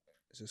doing that,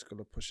 it's just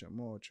gonna push it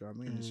more. Do you know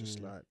what I mean? It's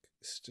just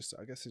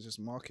like, I guess it's just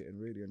marketing,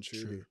 really and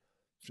truly. Do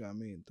you know what I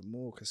mean? The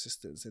more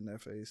consistent it's in their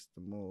face,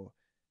 the more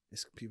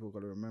people are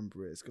gonna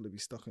remember it. It's gonna be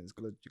stuck in.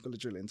 You're gonna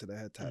drill it into their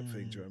head, type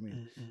thing. Do you know what I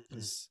mean?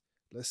 Because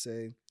let's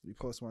say you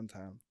post one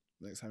time,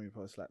 next time you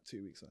post like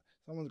 2 weeks,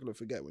 someone's gonna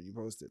forget when you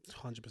post it.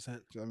 100%. Do you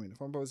know what I mean?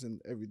 If I'm posting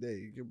every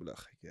day, you'll be like,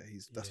 yeah,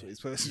 that's what he's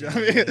posting. Do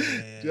you know what I mean? Do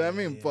you know what I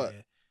mean? But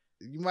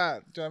you might,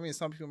 do you know what I mean?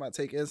 Some people might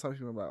take it in, some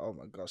people might be like, oh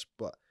my gosh,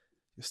 but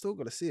you're still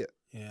gonna see it.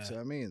 Do you know what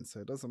I mean? So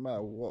it doesn't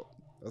matter what,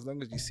 as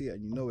long as you see it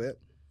and you know it,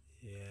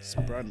 it's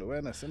brand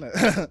awareness, isn't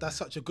it? That's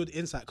such a good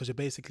insight, because you're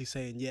basically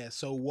saying,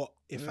 so what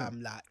if I'm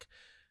like,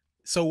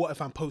 so what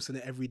if I'm posting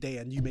it every day,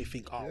 and you may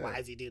think, oh, why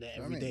is he doing it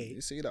every day?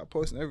 You see that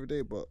posting every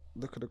day, but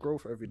look at the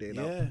growth every day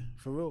now. Yeah,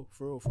 for real.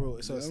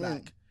 So it's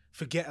like,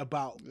 forget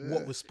about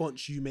what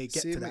response you may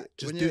get to that.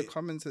 Just when do you're it.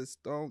 Commenters,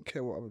 don't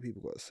care what other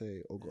people got to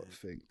say or got to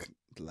think.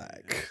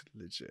 Like,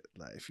 legit.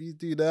 Like, if you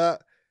do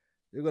that,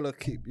 you're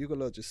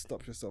gonna just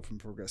stop yourself from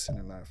progressing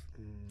in life.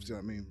 Do you know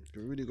what I mean?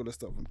 You're really gonna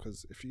stop them,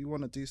 because if you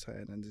want to do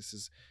something, and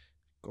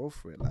go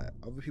for it. Like,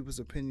 other people's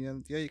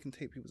opinions, you can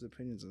take people's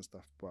opinions and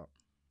stuff, but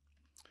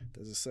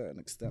there's a certain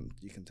extent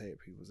you can take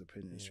people's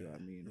opinions. Do you know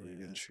what I mean?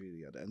 Really and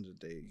truly, at the end of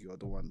the day, you're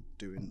the one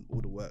doing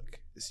all the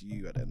work. It's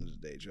you at the end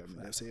of the day. Do you know what I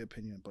mean? They'll say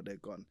opinion, but they're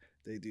gone.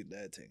 They do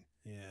their thing.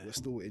 We're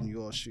still in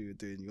your shoe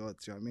doing your. Do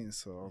you know what I mean?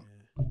 So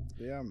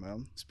yeah,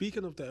 man.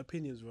 Speaking of the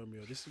opinions,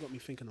 Romeo, this has got me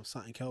thinking of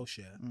something else.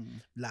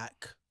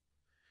 Like,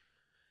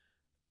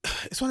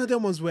 it's one of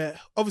them ones where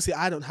obviously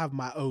I don't have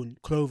my own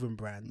clothing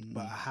brand,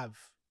 but I have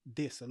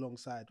this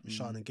alongside with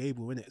Sean and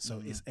Gable in it,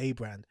 so it's a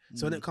brand.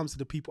 So when it comes to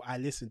the people I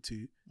listen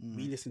to,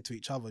 we listen to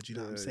each other. Do you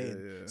know what I'm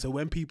saying? So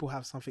when people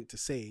have something to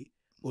say,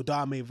 although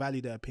I may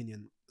value their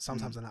opinion,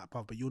 sometimes I'm like,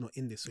 bro, but you're not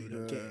in this, so you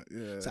don't get it.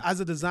 Yeah. So as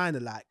a designer,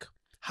 like,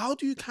 how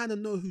do you kind of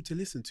know who to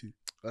listen to?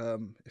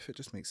 If it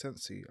just makes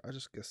sense to you, I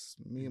just guess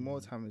me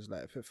more time is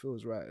like, if it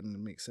feels right and it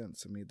makes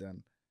sense to me,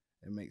 then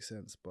it makes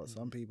sense. But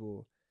some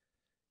people,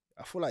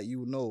 I feel like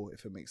you know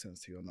if it makes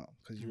sense to you or not,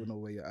 because you will know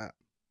where you're at.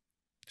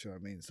 Do you know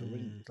what I mean? So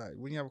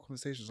when you have a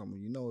conversation with someone,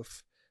 you know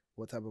if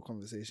what type of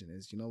conversation it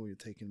is. You know where you're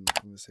taking the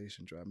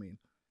conversation. Do you know what I mean?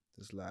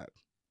 Just like,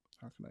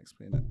 how can I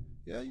explain it?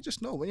 Yeah, you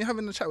just know when you're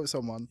having a chat with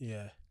someone.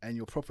 Yeah. And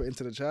you're proper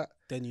into the chat.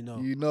 Then you know.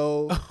 You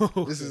know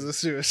this is a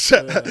serious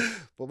chat. Yeah.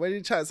 But when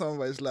you chat to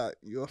someone, it's like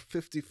you're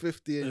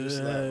 50-50 and you're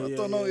just like, I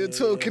don't know what you're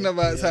talking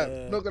about. It's like,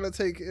 I'm not gonna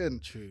take it in.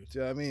 True. Do you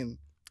know what I mean?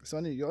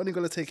 You're only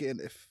gonna take it in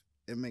if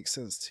it makes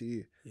sense to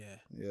you. Yeah.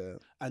 Yeah.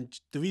 And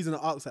the reason I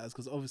ask that is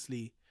because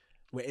obviously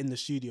we're in the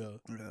studio.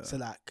 Yeah. So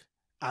like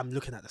I'm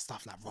looking at the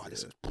stuff like, wow,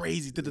 this looks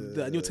crazy.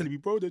 And you're telling me,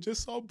 bro, they're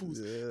just samples.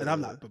 Yeah. And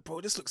I'm like, but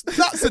bro, this looks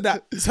nuts in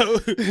that. So,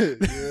 the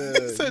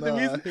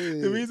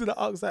reason I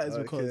ask that is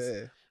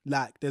because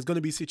like there's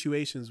gonna be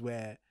situations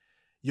where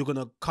you're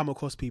gonna come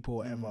across people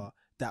or whatever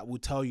that will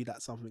tell you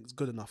that something's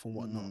good enough and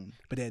whatnot.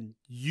 But then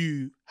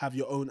you have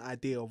your own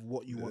idea of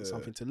what you want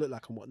something to look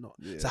like and whatnot.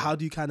 Yeah. So how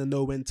do you kind of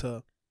know when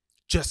to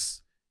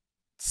just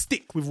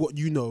stick with what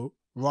you know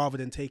rather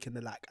than taking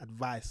the like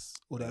advice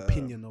or the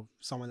opinion of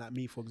someone like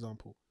me, for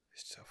example?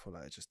 I feel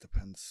like it just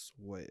depends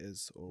what it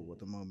is or what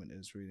the moment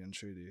is, really and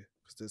truly.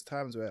 Because there's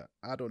times where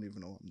I don't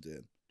even know what I'm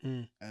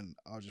doing. And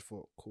I just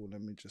thought, cool,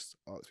 let me just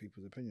ask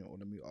people's opinion or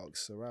let me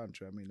ask around.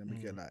 Do you know what I mean? Let me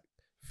get like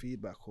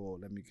feedback or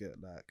let me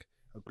get like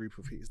a group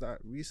of people. It's like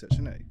research,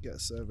 innit? You get a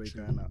survey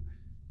going out,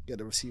 get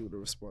the receipt of the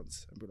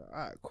response and be like, all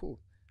right,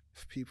 cool.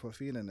 If people are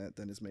feeling it,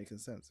 then it's making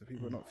sense. If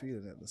people are not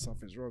feeling it, then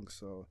something's wrong.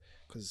 So,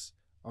 because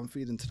I'm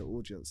feeding to the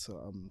audience, so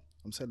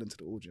I'm selling to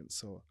the audience.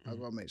 So I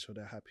gotta make sure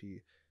they're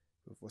happy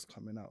with what's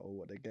coming out or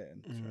what they're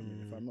getting. You know what I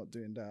mean? If I'm not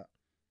doing that,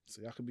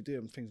 so I could be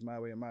doing things my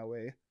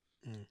way,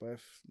 but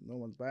if no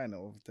one's buying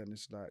it, then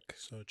it's like,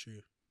 so true.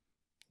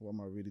 What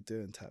am I really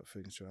doing? Type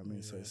things. You know what I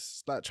mean? So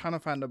it's like trying to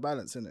find the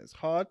balance in it. It's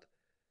hard,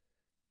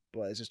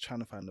 but it's just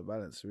trying to find the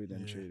balance, really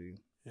and truly.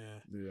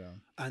 Yeah.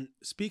 And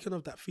speaking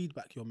of that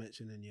feedback you're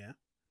mentioning,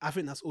 I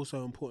think that's also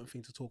an important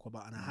thing to talk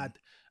about. And I had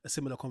a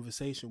similar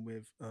conversation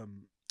with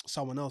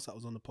someone else that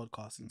was on the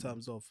podcast in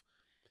terms of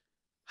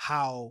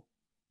how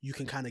you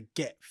can kind of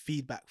get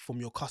feedback from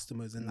your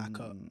customers and like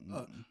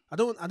I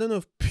don't know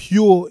if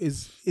pure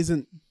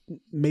isn't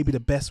maybe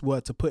the best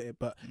word to put it,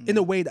 but in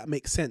a way that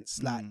makes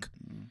sense. Like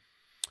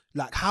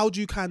how do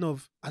you kind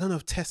of, I don't know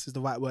if test is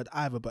the right word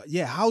either, but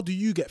yeah, how do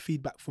you get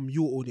feedback from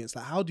your audience?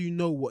 Like how do you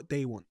know what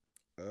they want?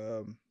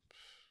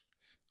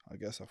 I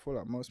guess I feel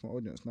like most of my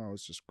audience now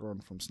is just grown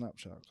from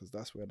Snapchat, because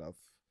that's where I've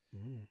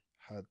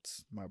had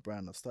my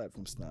brand. I've started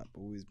from Snap, but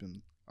always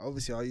been,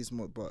 obviously I use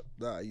more, but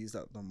I use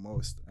that the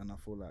most, and I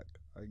feel like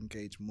I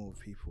engage more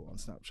people on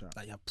Snapchat.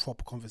 Like you have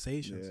proper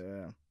conversations.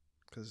 Yeah,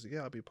 because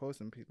I'll be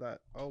posting, like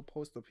I'll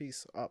post a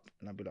piece up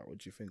and I'll be like, what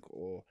do you think?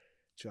 Or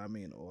do you know what I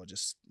mean? Or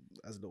just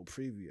as a little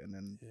preview, and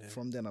then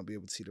from then I'll be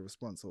able to see the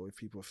response or if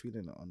people are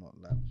feeling it or not.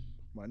 Like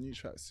my new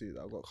tracksuit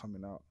that I've got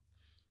coming out,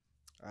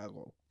 I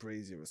got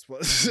crazy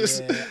responses.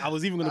 Yeah, I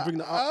was even going to bring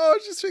that up. I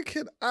was just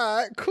thinking, all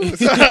right, cool.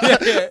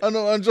 I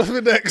know what I'm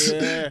dropping next.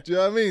 Yeah. Do you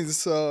know what I mean?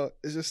 So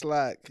it's just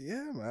like,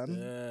 yeah, man.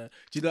 Yeah.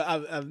 Do you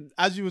know,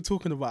 as you were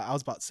talking about, I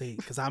was about to say,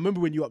 because I remember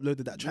when you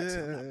uploaded that track,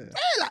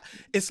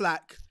 it's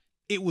like,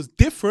 it was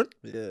different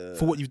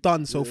for what you've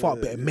done so far,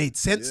 but it made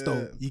sense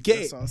though. You get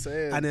it? What I'm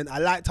saying. And then I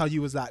liked how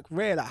you was like,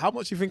 Ray, like, how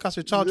much you think I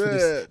should charge for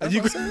this? And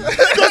you got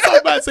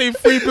some man saying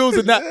 $3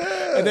 in that,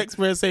 and next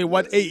man saying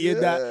 180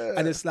 in that.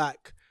 And it's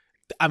like,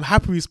 I'm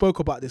happy we spoke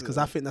about this because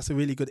I think that's a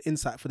really good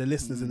insight for the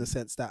listeners in the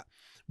sense that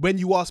when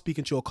you are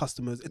speaking to your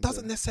customers, it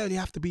doesn't necessarily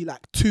have to be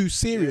like too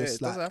serious.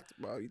 It doesn't have to,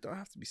 well, you don't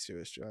have to be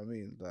serious. Do you know what I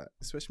mean? Like,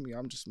 especially me,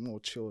 I'm just more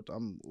chilled.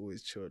 I'm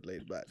always chilled,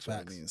 laid back. Do you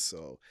know what I mean?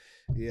 So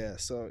yeah,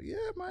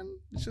 man,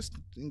 it's just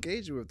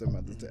engaging with them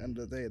at the end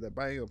of the day. They're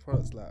buying your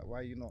products. Like,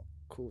 why are you not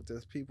cool?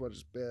 There's people that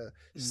just bare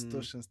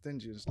stush and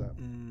stingy. It's like,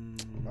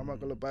 why am I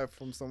gonna buy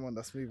from someone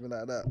that's moving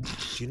like that?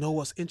 Do you know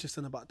what's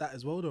interesting about that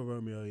as well, though,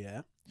 Romeo?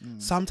 Yeah,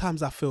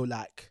 sometimes I feel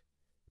like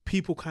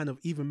people kind of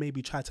even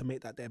maybe try to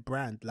make that their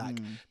brand. Like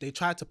they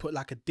try to put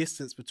like a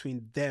distance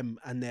between them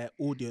and their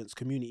audience,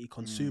 community,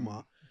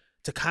 consumer,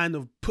 to kind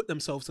of put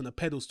themselves on a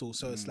pedestal.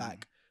 So it's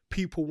like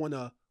people want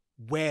to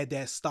wear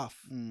their stuff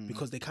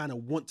because they kind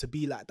of want to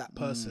be like that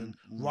person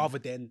rather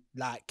than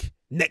like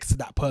next to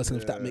that person,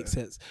 if that makes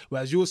sense.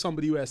 Whereas you're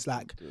somebody where it's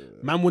like,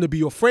 man want to be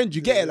your friend,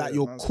 you get it? Like,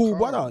 you're cool,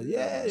 calm, brother.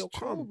 Yeah, you're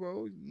calm.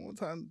 Bro. More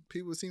time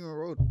people see me on the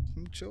road,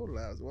 I'm chill,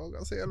 lads. Well, I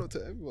gotta say hello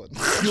to everyone.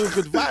 You're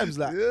good vibes,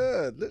 like.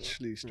 Yeah,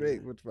 literally,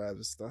 straight good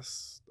vibes.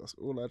 That's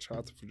all I try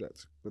to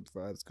project. Good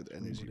vibes, good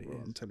energy, bro.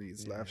 I'm telling you,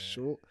 it's life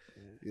short.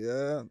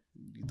 Yeah,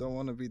 you don't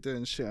want to be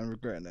doing shit and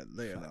regretting it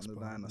later down the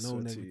line.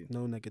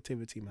 No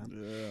negativity, man.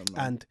 Yeah,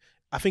 man. And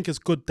I think it's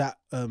good that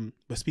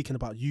we're speaking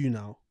about you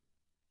now,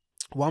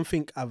 one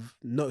thing I've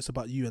noticed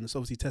about you, and it's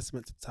obviously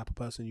testament to the type of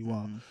person you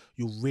are,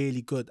 you're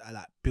really good at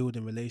like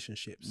building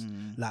relationships.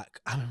 Like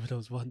I remember there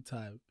was one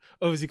time,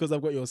 obviously because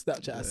I've got your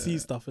Snapchat, I see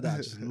stuff and I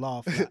just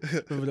laugh. Like,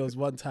 I remember there was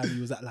one time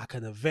you was at like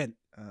an event.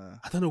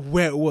 I don't know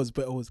where it was,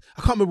 but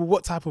I can't remember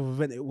what type of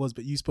event it was,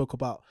 but you spoke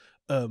about,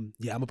 I'm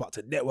about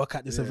to network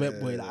at this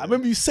event, boy. Like, I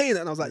remember you saying it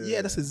and I was like,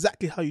 that's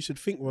exactly how you should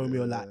think,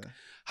 Romeo. Like,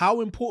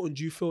 how important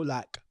do you feel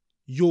like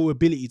your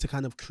ability to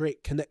kind of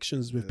create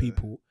connections with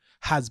people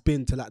has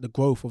been to like the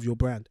growth of your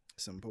brand?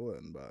 It's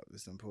important, but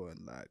it's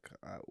important. Like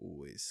I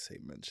always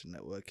mention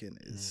networking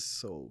is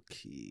so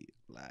key.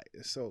 Like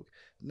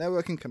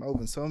networking can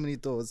open so many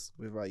doors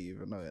without you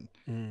even knowing,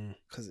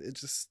 because it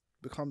just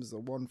becomes a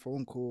one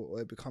phone call,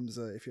 or it becomes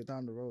if you're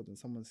down the road and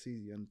someone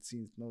sees you and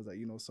knows that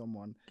you know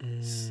someone,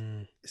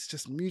 it's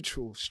just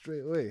mutual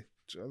straight away.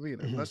 Do you know what I mean?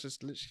 And that's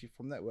just literally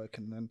from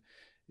networking. And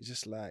it's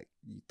just like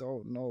you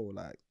don't know,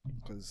 like,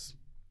 because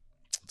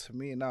to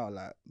me now,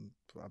 like,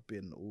 I've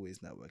been always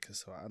networking,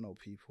 so I know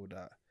people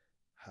that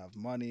have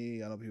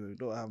money, I know people who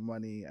don't have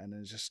money, and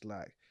it's just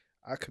like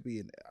I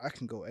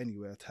can go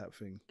anywhere type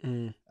thing,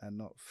 and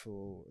not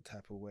feel a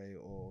type of way,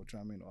 or do you know what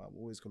I mean? Or I'm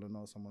always gonna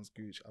know someone's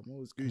Gucci. I'm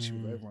always Gucci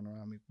with everyone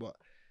around me, but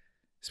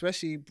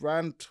especially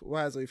brand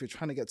wise, or if you're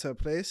trying to get to a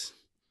place.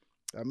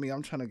 I mean,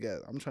 I'm trying to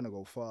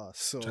go far,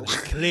 so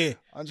clear.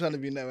 I'm trying to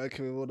be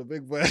networking with all the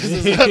big boys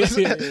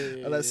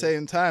at the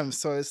same time.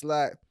 So it's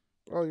like,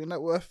 oh, your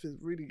net worth is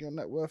really your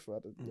net worth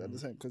at the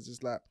same, because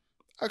it's like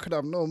I could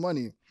have no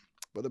money,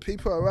 but the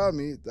people around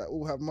me that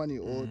all have money,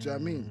 or do you know what I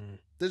mean?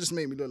 They just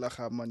make me look like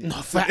I have money. No,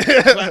 facts. Do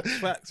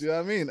you know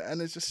what I mean? And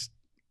it's just,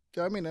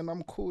 do you know what I mean? And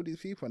I'm cool with these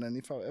people, and then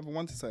if I ever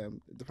want to say,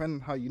 depending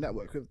on how you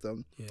network with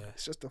them,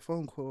 it's just a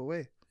phone call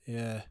away.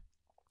 Yeah.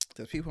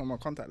 There's people on my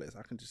contact list,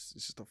 it's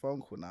just a phone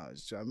call now. Do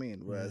you know what I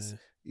mean? Whereas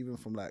even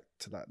from like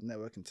to that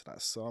networking to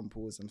that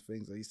samples and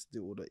things, I used to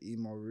do all the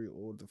email route,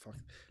 all the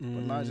fucking,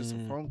 but now it's just a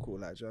phone call,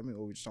 like, do you know what I mean?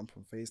 Or we just jump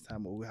on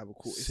FaceTime, or we have a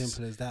call.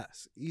 Simple as that.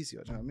 It's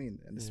easier, do you know what I mean?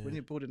 And it's when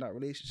you're building that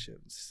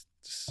relationship, it's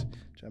just, do you know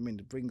what I mean?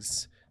 It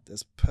brings,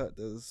 there's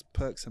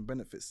perks and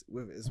benefits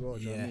with it as well,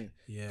 do you know what I mean?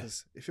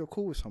 Because if you're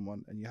cool with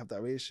someone and you have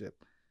that relationship,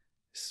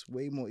 it's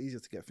way more easier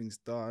to get things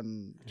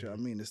done. Do you know what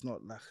I mean? It's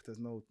not like there's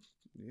no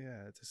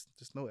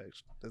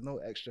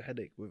extra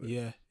headache with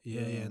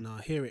it. No,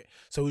 I hear it.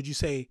 So would you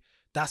say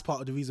that's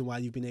part of the reason why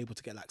you've been able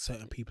to get like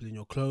certain people in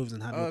your clothes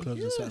and have your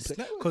clothes in certain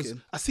places? Because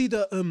I see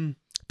the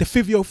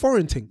Fivio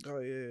Foreign thing. Oh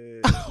yeah.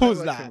 I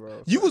was like,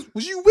 bro.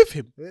 Was you with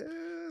him?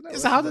 Yeah.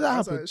 So how did that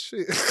happen? Like,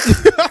 shit.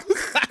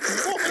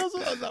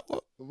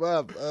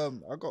 What?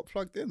 I got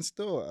plugged in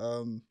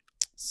still.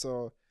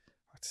 So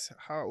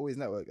how I always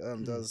network.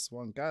 There's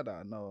one guy that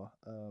I know.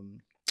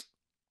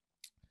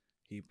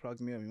 He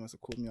plugged me up. He must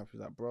have called me up.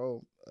 He's like,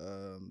 bro,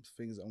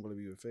 things I'm gonna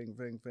be with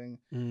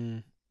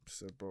thing.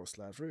 So bro,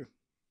 slide through.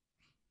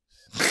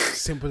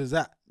 Simple as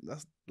that.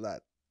 That's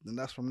like, and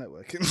that's from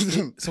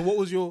networking. So what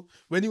was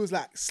when he was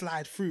like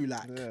slide through,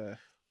 like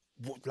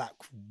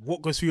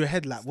what goes through your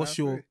head? Like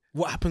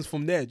what happens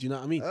from there? Do you know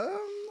what I mean?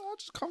 I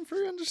just come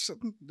through and just,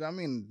 I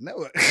mean,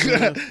 network.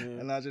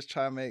 And I just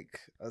try and make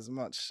as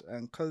much,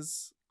 and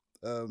cause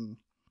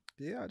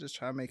I just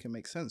try and make it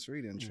make sense,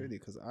 really and truly,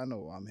 because I know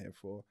what I'm here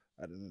for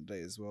at the end of the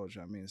day as well. Do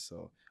you know what I mean?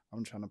 So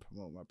I'm trying to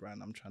promote my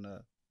brand. I'm trying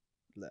to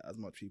let as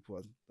much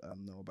people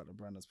know about the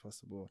brand as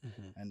possible.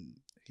 And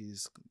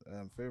he's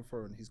very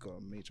foreign. He's got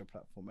a major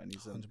platform, and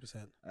he's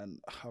 100%. And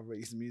I rate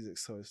his music,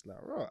 so it's like,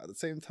 right, at the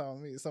same time,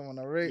 I meet someone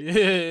I rate. And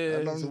do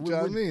you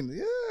know what I mean?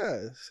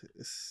 Yeah,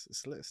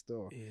 it's lit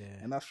still.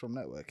 Yeah, and that's from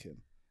networking.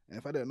 And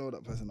if I didn't know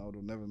that person, I would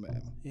have never met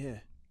him. Yeah.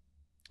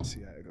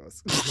 See how it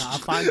goes.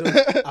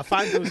 I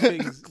find those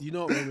things, you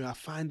know what I mean? I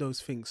find those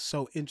things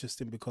so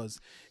interesting, because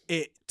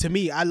to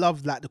me, I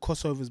love like the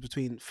crossovers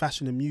between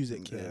fashion and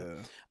music.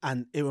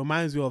 And it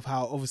reminds me of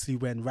how obviously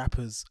when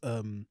rappers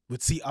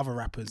would see other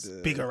rappers,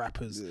 bigger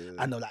rappers,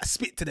 and they'll like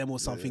spit to them or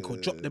something, or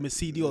drop them a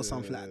CD or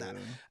something like that.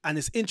 And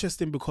it's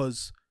interesting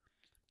because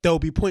there'll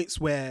be points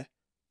where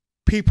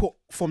people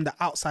from the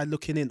outside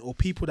looking in, or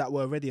people that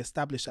were already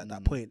established at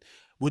that point,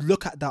 would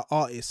look at that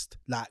artist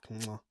like,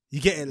 you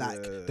get it,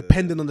 like,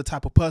 depending on the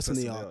type of person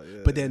they are.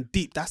 But then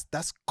deep, that's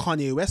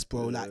Kanye West,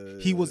 bro. Like,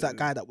 he was that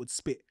guy that would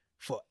spit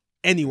for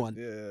anyone.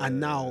 And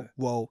now,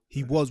 well,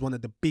 he was one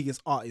of the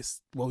biggest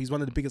artists. Well, he's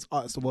one of the biggest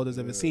artists the world has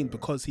ever seen,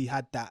 because he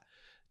had that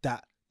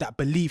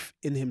belief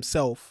in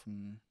himself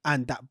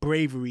and that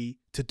bravery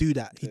to do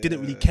that. He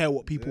didn't really care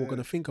what people were going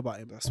to think about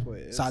him. That's what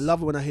it is. So I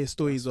love it when I hear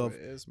stories of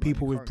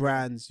people with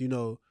brands, you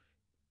know,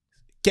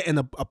 getting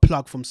a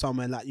plug from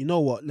somewhere, like, you know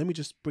what, let me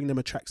just bring them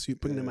a tracksuit,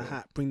 bring them a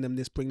hat, bring them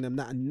this, bring them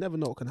that, and you never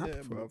know what can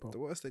happen from it, bro. The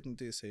worst they can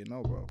do is say,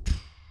 no, bro,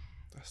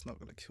 that's not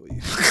going to kill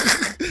you.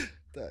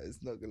 That is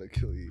not going to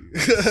kill you.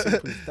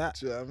 Simple as that.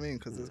 Do you know what I mean?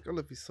 Because there's going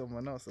to be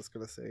someone else that's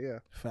going to say, yeah.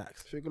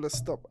 Facts. If you're going to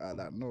stop at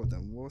that, no,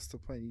 then what's the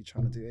point of you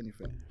trying to do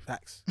anything?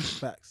 Facts.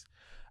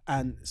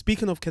 And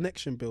speaking of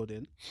connection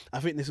building, I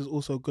think this is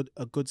also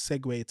a good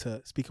segue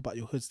to speak about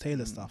your Hoods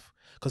Tailor stuff.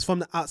 Because from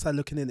the outside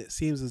looking in, it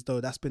seems as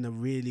though that's been a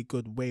really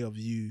good way of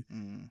you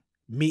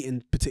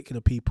meeting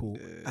particular people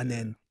and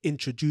then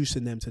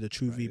introducing them to the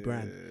TrueVie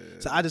brand.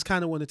 So I just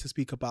kind of wanted to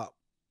speak about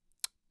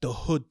the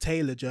hood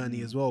tailor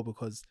journey as well,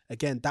 because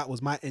again, that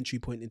was my entry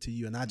point into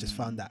you, and I just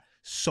found that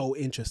so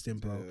interesting,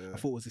 bro. I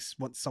thought it was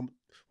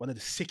one of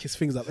the sickest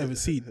things I've ever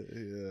seen,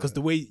 because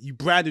the way you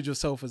branded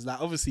yourself as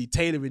like, obviously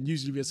tailoring,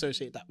 usually we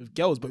associate that with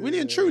girls, but really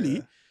and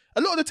truly,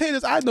 a lot of the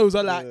tailors I know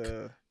are like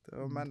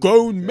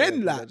grown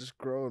men, like just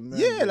grown men.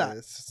 Yeah, like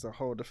it's just a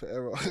whole different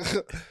era.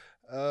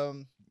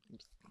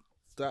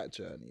 That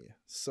journey,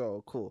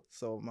 so cool.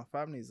 So my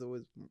family's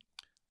always,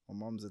 my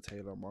mum's a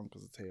tailor, my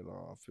uncle's a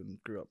tailor. I've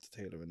grew up to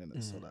tailoring in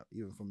it, so like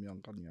even from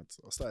young, I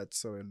started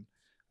sewing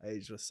at the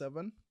age of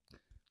 7.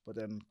 But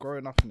then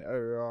growing up in the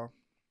area,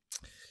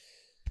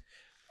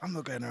 I'm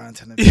not going around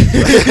telling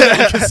people,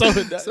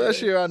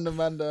 especially around the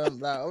man.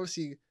 Like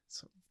obviously,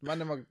 man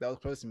that was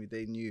close to me,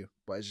 they knew,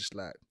 but it's just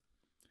like,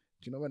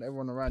 you know, when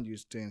everyone around you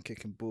is doing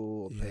kicking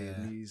ball or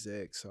playing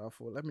music, so I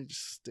thought, let me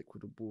just stick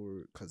with the ball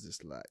route, because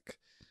it's like,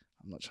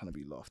 I'm not trying to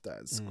be laughed at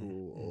in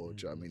school, or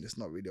do you know what I mean? It's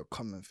not really a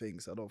common thing,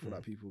 so I don't feel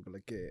like people are gonna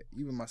get it.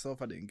 Even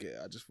myself, I didn't get it.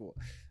 I just thought,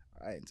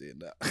 I ain't doing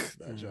that.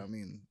 Do you know what I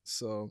mean?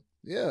 So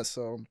yeah,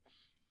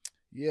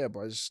 but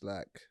I just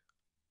like,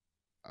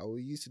 I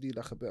used to do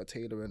like a bit of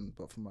tailoring,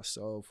 but for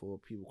myself or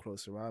people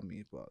close around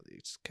me, but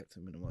it just kept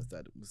it minimized.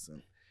 That it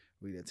wasn't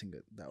really a thing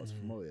that was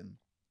promoting.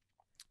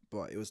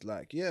 But it was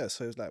like,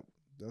 so it was like,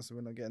 that's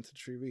when I get into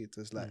TrueVie.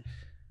 It's like,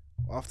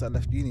 after I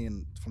left uni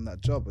and from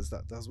that job, I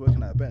was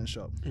working at a betting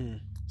shop.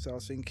 So I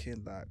was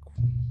thinking like,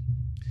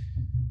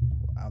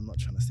 I'm not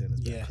trying to stay in this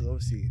bed, because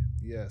obviously,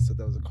 so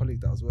there was a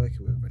colleague that I was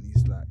working with, and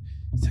he's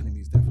telling me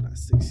he's there for like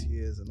 6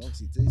 years, and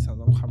obviously these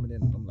times I'm coming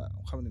in, and I'm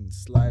coming in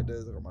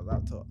sliders, I got my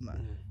laptop, I'm like,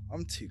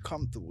 I'm too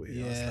comfortable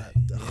here. I was like,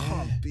 that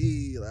can't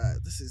be,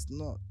 like, this is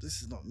not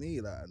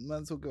me, like,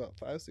 man talking about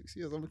 5-6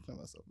 years, I'm looking at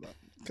myself like,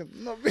 can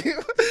not be.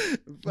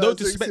 No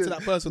disrespect to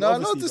that person,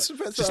 no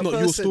disrespect to that person.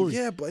 Your story.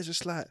 Yeah, but it's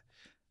just like,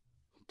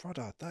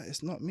 brother, that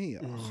is not me.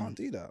 I can't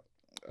do that.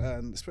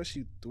 And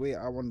especially the way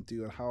I want to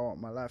do and how I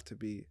want my life to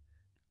be,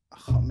 I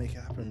can't make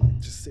it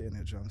happen just sitting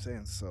here, do you know what I'm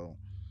saying? So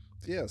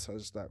yeah, so I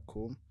was just like,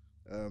 cool.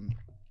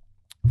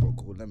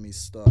 Cool, let me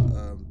start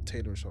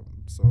tailoring shop.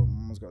 So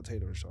my mum's got a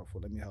tailoring shop, so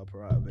let me help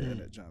her out a bit in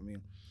it, do you know what I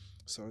mean?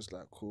 So I was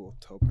like, cool,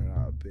 helping her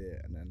out a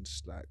bit, and then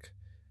just like,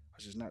 I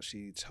was just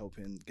naturally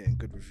helping, getting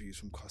good reviews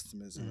from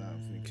customers, and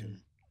I'm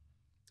thinking,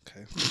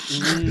 okay. Do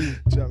you know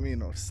what I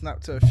mean? I've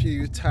snapped her a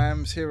few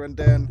times here and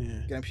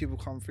then, getting people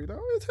come through, like,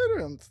 oh, you're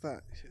tailoring. It's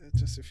like,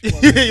 just if you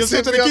want you're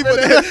still trying to keep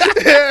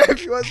it.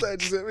 If you want that,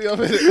 just hit me up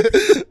in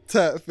it.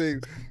 Type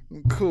thing.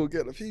 Cool,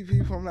 get a few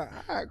people. I'm like,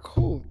 alright,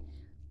 cool.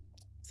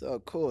 So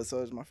cool.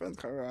 So my friends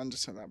come around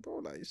just like, bro,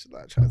 like, you should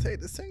like try to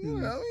take this thing, you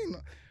know what I mean?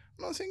 I'm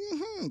not saying, do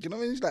you know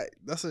what I mean? It's like,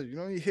 that's you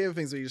know, you hear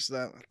things where you're just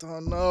like, I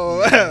don't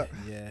know.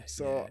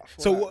 So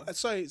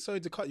sorry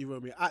to cut you,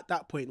 Romeo. At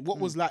that point, what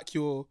was like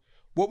your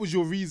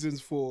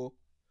reasons for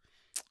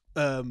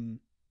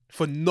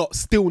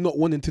still not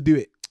wanting to do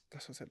it?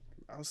 That's what I said.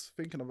 I was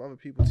thinking of other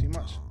people too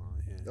much.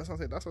 That's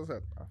what I said. Oh,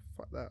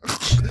 fuck that.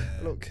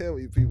 I don't care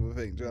what you people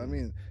think. Do you know what I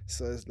mean?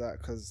 So it's like,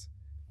 because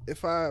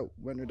if I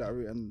went with that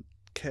route and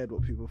cared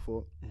what people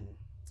thought,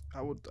 I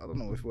don't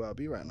know where I'd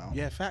be right now.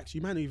 Yeah, facts.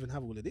 You might not even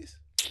have all of this.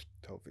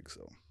 Don't think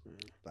so.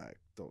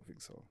 Don't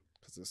think so.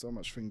 Because there's so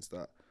much things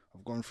that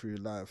I've gone through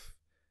life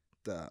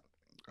that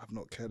I've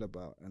not cared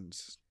about, and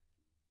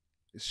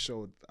it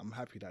showed. I'm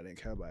happy that I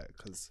didn't care about it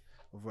because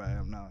of where I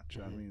am now. Do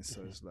you know what I mean?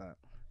 So it's like,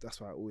 that's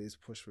why I always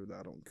push through that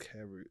I don't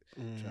care route.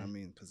 Do you know what I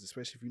mean? Because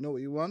especially if you know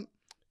what you want,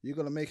 you're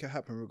gonna make it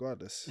happen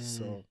regardless.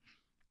 So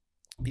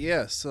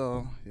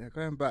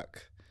going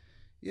back.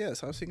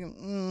 So I was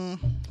thinking,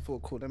 I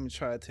thought, cool, let me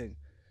try a thing.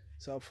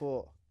 So I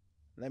thought,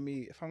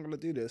 if I'm gonna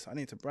do this, I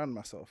need to brand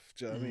myself.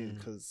 Do you know what I mean?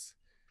 Because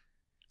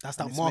that's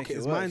that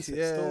marketer's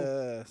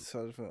mindset.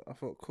 So I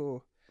thought,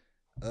 cool.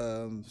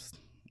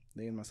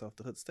 Named myself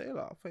the Hood's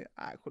Tailor. I thought,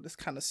 alright, cool, this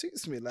kind of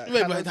suits me. Like,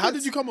 wait, how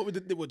did you come up with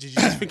it? What, did you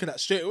just think of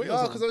that straight away?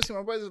 No, because obviously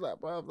my boys was like,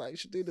 bro, like, you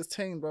should do this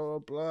thing, blah, blah,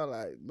 blah.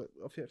 Like, but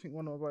I think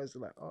one of my boys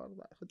was like, oh,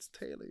 like, Hood's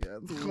Tailor, yeah.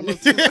 Do you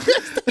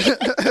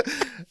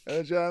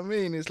know what I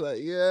mean? It's like,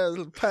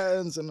 little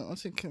patterns, and I'm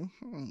thinking,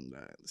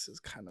 like, this is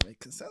kind of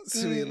making sense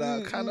to me.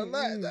 Like, I kind of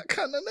like that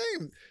kind of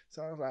name.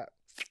 So I was like,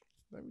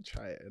 let me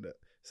try it, innit?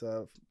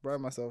 So I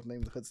brand myself,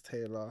 named the Hood's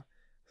Tailor.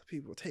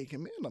 People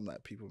taking me, and I'm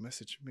like, people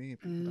messaging me,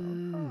 people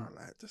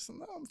like this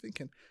and that. I'm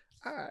thinking,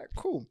 alright,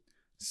 cool.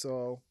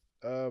 So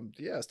I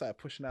started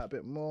pushing out a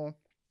bit more.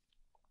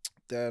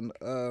 Then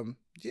I'm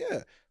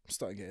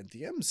starting getting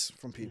DMs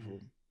from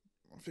people.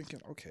 I'm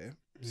thinking, okay,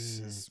 this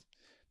is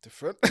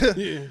different.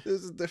 This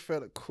is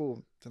different.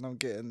 Cool. Then I'm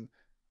getting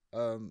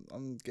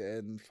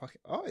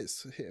fucking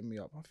artists hitting me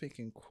up. I'm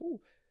thinking,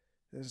 cool.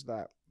 There's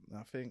like,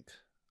 I think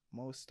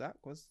Mo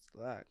Stack was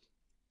like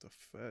the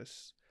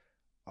first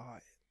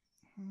art.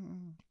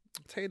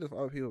 Tailor for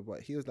other people,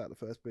 but he was like the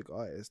first big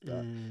artist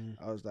that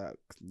I was like,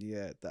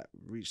 that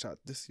reached out.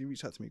 He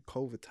reached out to me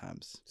COVID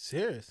times.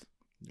 Serious?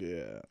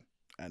 Yeah.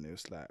 And it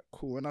was like,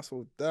 cool. When I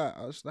saw that,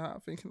 I was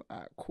like, thinking,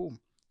 alright, cool.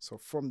 So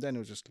from then it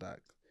was just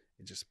like,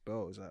 it just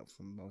built. It was like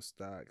from most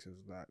stacks. It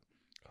was like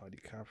Cardi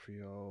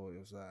Caprio. It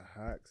was like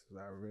Hacks. It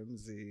was like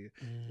Rimsey.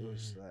 It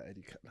was like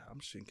Eddie. Like, I'm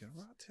just thinking,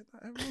 right,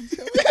 like, everyone's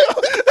hitting me up.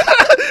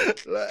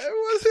 Like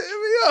everyone's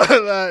hitting me up.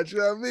 Like, do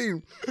you know what I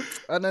mean?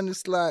 And then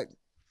it's like,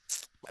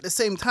 at the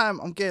same time,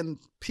 I'm getting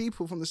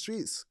people from the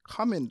streets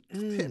coming,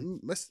 hitting,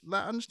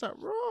 like, I'm just like,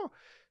 raw.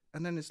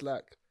 And then it's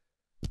like,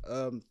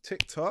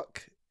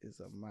 TikTok is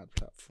a mad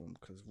platform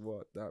because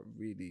that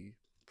really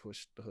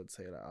pushed the hood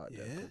tailor out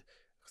there.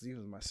 Because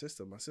even my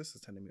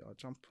sister's telling me, "I'll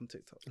jump on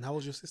TikTok." And how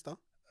was your sister?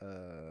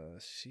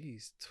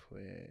 She's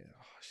 20.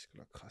 Oh, she's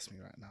gonna cuss me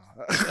right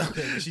now.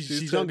 Okay,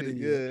 she's younger than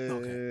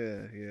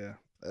you. Yeah.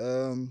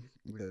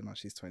 No,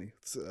 she's 20.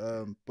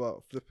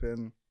 But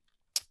flipping,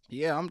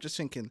 yeah, I'm just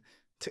thinking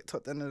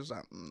TikTok. Then it's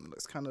like,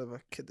 looks kind of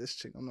a kiddish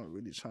chick. I'm not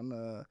really trying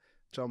to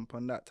jump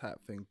on that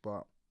type thing.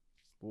 But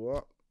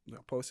what? I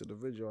posted a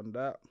video on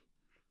that.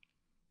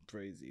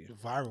 Crazy.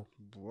 Viral.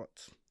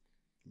 What?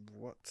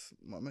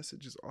 My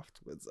messages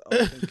afterwards, I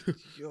was thinking,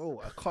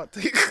 yo, I can't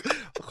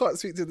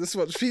speak to this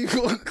much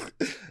people.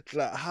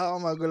 Like, how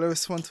am I gonna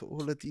respond to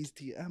all of these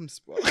DMs,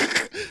 bro?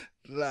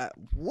 Like,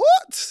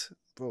 what?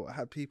 Bro, I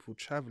had people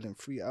traveling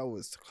 3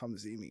 hours to come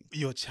see me.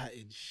 You're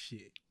chatting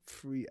shit.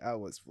 3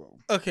 hours, bro.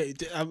 Okay,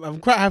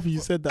 I'm quite happy you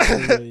said that, by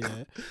the way,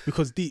 yeah.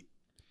 Because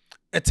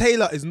a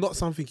tailor is not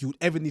something you would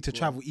ever need to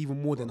travel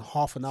even more than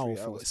half an hour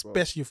for,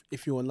 especially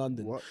if you're in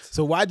London. What?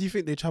 So why do you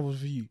think they travel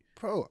for you?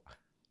 Bro,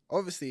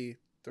 obviously,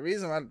 the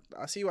reason why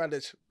I see why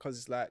because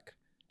it's like,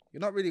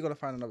 you're not really going to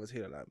find another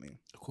tailor like me.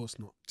 Of course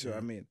not. Do you know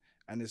what I mean?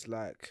 And it's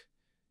like,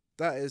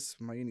 that is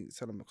my unique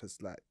selling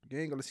because, like, you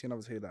ain't going to see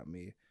another tailor like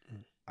me.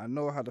 I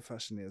know how the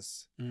fashion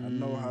is. I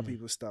know how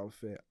people style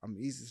fit. I'm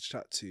easy to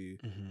chat to,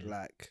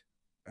 like,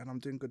 and I'm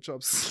doing good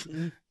jobs.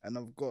 And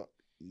I've got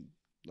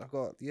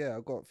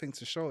things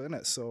to show,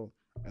 innit? So,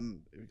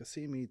 and you can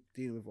see me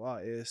dealing with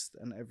artists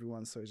and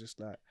everyone, so it's just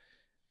like,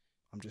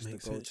 I'm just the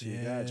go-to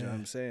guy, do you know what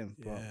I'm saying?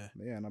 But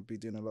yeah, and I'll be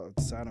doing a lot of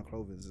designer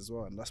clothing as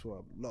well, and that's what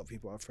a lot of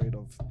people are afraid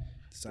of,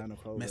 designer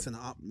clothing. Messing it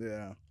up.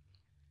 Yeah.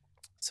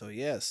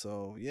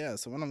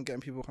 So when I'm getting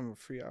people coming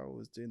for 3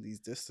 hours doing these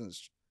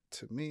distance,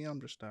 to me,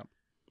 I'm just like,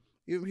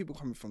 even people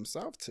coming from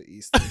south to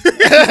east.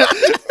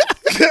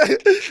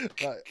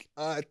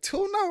 Like,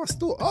 till now, I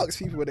still ask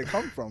people where they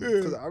come from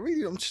because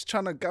I'm just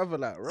trying to gather,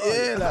 like,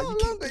 right, like, how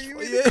long are you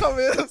really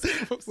coming?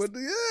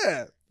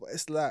 But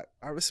it's like,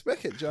 I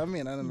respect it, do you know what I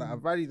mean? And then, like, I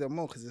value them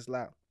more because it's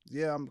like,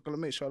 yeah, I'm gonna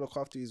make sure I look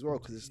after you as well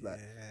because it's like,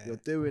 you're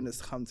doing this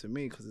to come to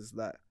me because it's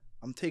like,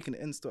 I'm taking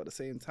it in store at the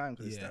same time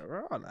because it's like,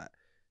 right, like,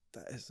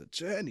 that is a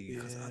journey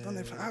because I don't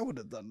know if I would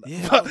have done that.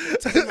 Yeah,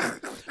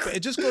 but it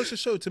just goes to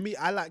show, to me,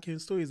 I like hearing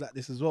stories like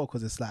this as well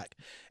because it's like,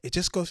 it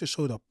just goes to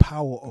show the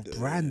power of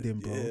branding,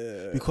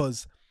 bro.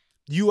 Because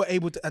you were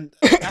able to, and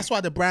that's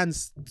why the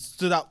brands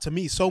stood out to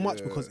me so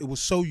much because it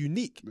was so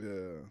unique.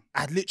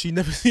 I'd literally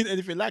never seen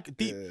anything like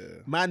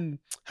it. Man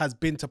has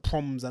been to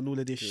proms and all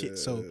of this shit,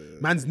 so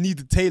man's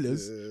needed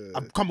tailors.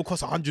 I've come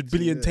across 100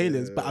 billion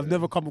tailors, but I've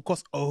never come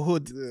across a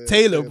hood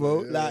tailor, bro.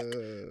 Like,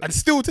 and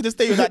still to this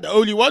day, you're like the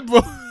only one,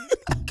 bro.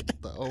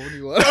 The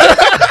only one.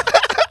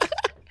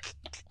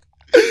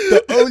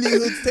 The only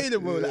hood tailor,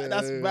 bro. Like,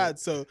 that's bad.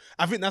 So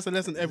I think that's a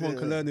lesson everyone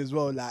can learn as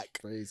well. Like,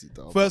 crazy,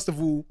 first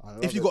of all,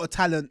 if you got a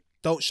talent,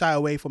 don't shy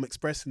away from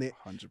expressing it.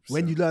 100%.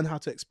 When you learn how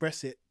to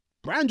express it,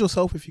 brand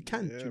yourself if you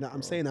can. Do you know what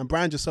I'm saying? And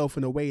brand yourself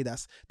in a way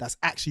that's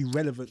actually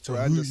relevant to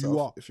who you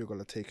are. If you're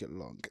gonna take it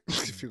long,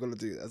 if you're gonna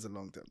do it as a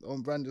long term,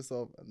 don't brand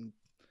yourself and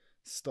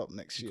stop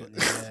next year.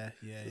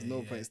 There's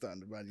no point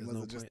starting the brand. You must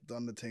have just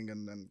done the thing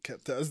and then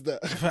kept it as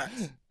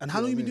that. And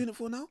how long you been doing it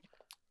for now?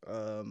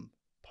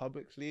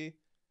 Publicly,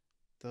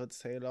 the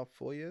tailor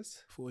 4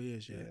 years. 4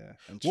 years, yeah.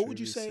 And what would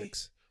you say?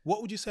 6.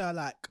 What would you say? I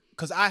like,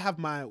 because I have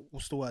my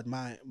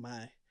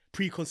my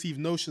preconceived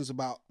notions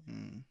about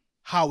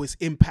how it's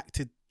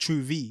impacted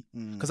TrueVie.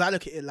 Because I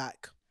look at it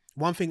like,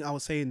 one thing I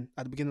was saying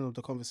at the beginning of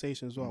the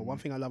conversation as well, one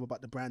thing I love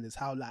about the brand is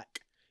how, like,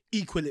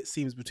 equal it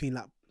seems between,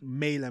 like,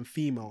 male and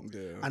female.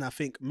 And I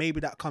think maybe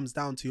that comes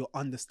down to your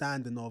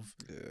understanding of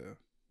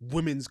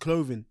women's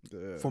clothing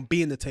from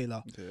being a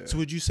tailor. So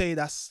would you say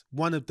that's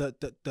one of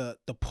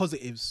the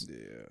positives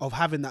of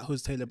having that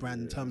hood tailor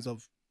brand in terms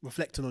of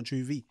reflecting on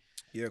TrueVie?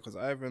 Yeah, because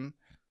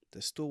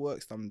there's still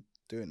works I'm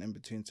doing in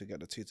between to get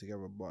the two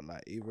together, but,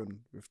 like, even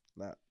with,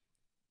 like,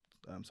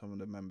 some of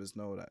the members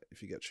know that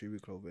if you get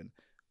TrueVie clothing,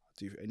 I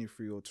do any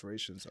free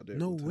alterations. I do.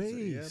 No way.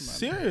 Yeah, man.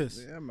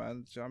 Serious? Yeah,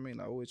 man. Do you know what I mean?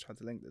 I always try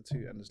to link the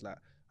two, and it's like,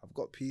 I've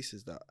got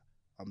pieces that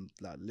I'm,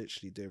 like,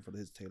 literally doing for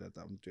his tailor,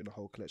 that I'm doing a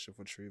whole collection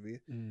for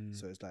TrueVie.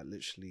 So it's, like,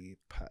 literally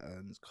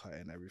patterns,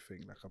 cutting,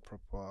 everything, like a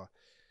proper.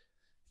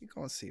 You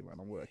can't see, man.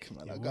 I'm working,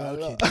 man. I got a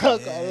lot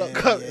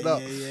coming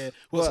up. Yeah.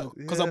 Well,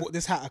 because I bought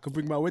this hat, I could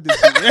bring my wedding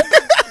suit. Yeah?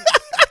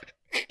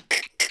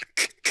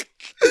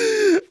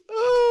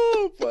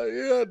 But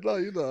yeah, no,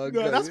 you know.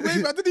 No, that's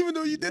maybe I didn't even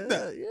know you did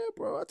that. Yeah,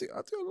 bro. I do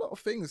a lot of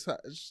things.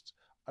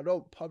 I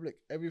don't public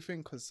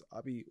everything because I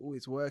be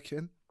always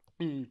working,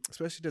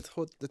 especially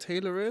the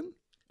tailoring.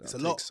 It's a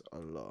lot. A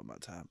lot of my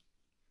time.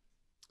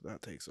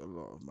 That takes a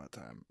lot of my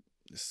time.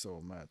 It's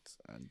so mad.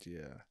 And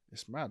yeah,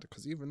 it's mad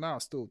because even now I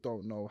still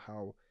don't know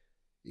how,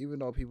 even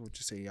though people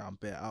just say, yeah, I'm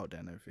bare out there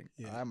and everything,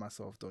 I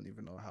myself don't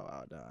even know how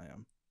out there I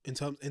am.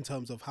 In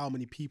terms of how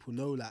many people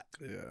know, like...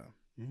 Yeah.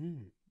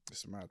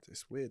 It's mad.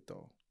 It's weird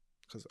though.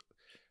 Because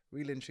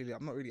really and truly,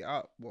 I'm not really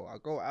out. Well, I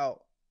go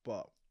out,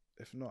 but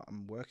if not,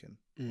 I'm working.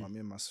 Or I'm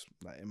in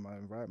my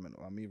environment,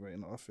 or I'm either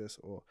in the office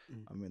or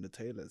I'm in the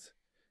tailors.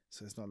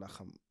 So it's not like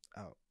I'm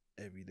out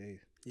every day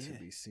to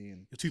be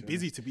seen. You're too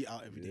busy to be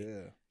out every day.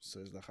 Yeah. So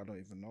it's like I don't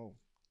even know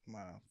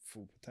my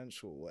full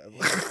potential or whatever.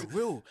 Yeah, for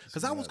real.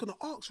 Because I was gonna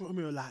ask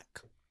Romeo, like,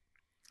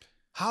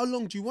 how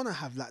long do you want to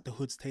have like the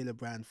Hoods Tailor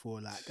brand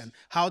for, like, and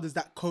how does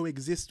that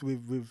coexist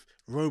with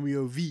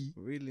Romeo Vie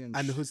really and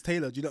the Hoods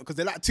Tailor? Do you know? Because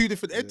they're like two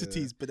different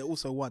entities, but they're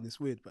also one. It's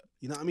weird, but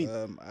you know what I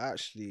mean. I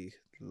actually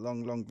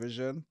long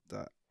vision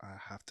that I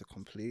have to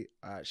complete.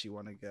 I actually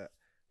want to get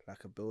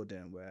like a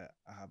building where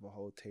I have a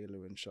whole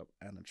tailoring shop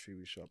and a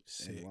TrueVie shop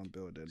in one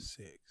building.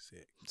 Sick.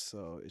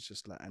 So it's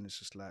just like, and it's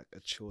just like a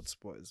chilled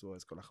spot as well.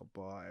 It's got like a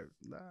bar.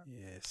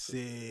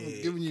 Sick.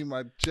 I'm giving you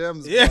my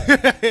gems. Yeah,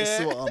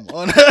 that's what I'm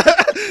on.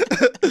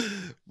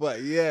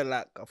 But yeah,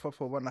 like I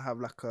proper want to have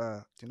like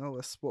a,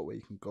 a spot where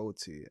you can go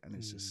to and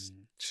it's just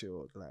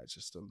chilled, like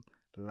just a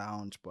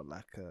lounge, but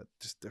like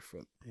just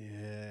different.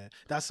 Yeah,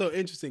 that's so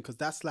interesting because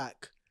that's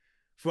like,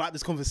 throughout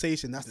this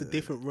conversation, that's the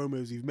different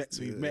Romeos we've met.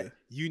 So we've met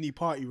Uni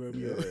Party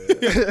Romeo,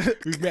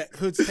 we've met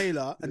Hoods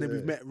Tailor, and then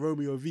we've met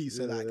Romeo Vie.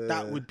 So like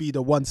that would be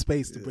the one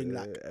space to bring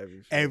like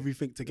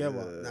everything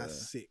together.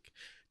 That's sick.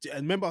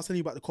 And remember I was telling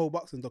you about the Cole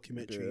Buxton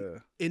documentary?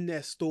 In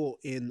their store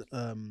in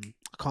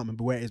I can't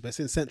remember where it is, but it's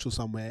in Central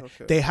somewhere.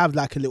 They have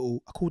like a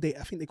little, I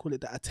think they call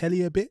it the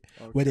atelier bit,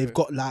 where they've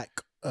got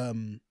like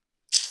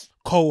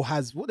Cole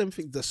has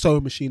the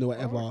sewing machine or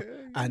whatever,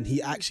 and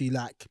he actually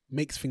like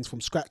makes things from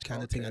scratch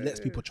kind of thing and lets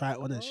people try it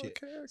on and shit.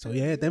 So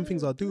yeah, them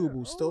things are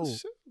doable still.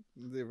 Shit.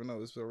 I didn't even know it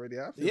was already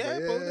happening. Yeah,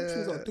 bro, them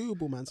things are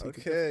doable, man. So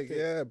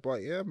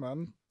but yeah,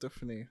 man,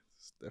 definitely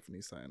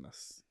something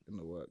that's in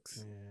the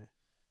works. Yeah.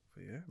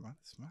 But yeah, man,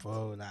 it's mad.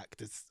 Bro, like,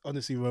 this,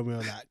 honestly, Romeo,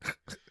 like,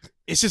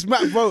 it's just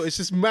mad, bro. It's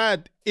just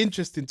mad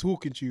interesting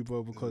talking to you,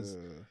 bro, because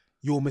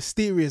you're a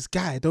mysterious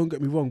guy. Don't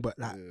get me wrong, but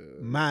like,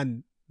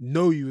 man,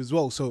 know you as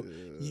well. So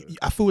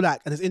I feel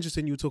like, and it's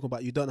interesting you talk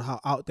about you don't know how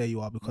out there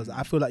you are, because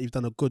I feel like you've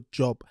done a good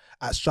job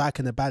at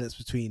striking a balance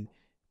between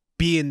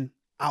being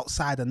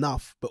outside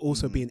enough, but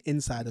also being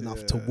inside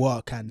enough to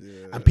work and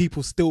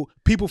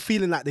people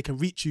feeling like they can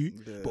reach you,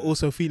 but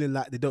also feeling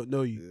like they don't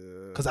know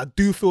you. Because I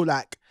do feel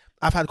like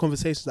I've had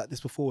conversations like this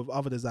before with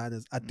other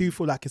designers. I do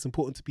feel like it's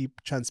important to be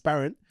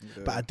transparent,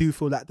 but I do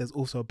feel like there's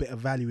also a bit of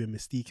value in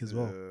mystique as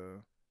well.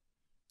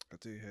 I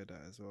do hear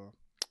that as well.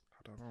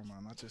 I don't know,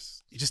 man.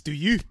 You just do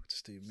you.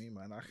 Just do me,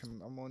 man. I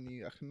can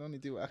only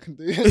do what I can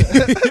do. Do you know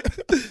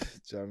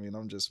what I mean?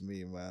 I'm just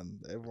me,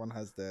 man. Everyone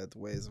has their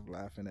ways of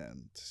life in it,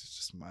 and it's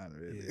just mine,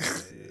 really.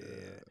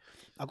 Yeah.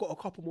 I got a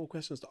couple more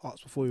questions to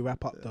ask before we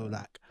wrap up, though.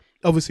 Like,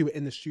 obviously, we're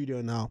in the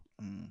studio now,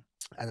 and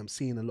I'm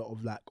seeing a lot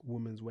of like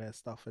women's wear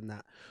stuff and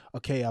that.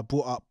 Okay, I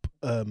brought up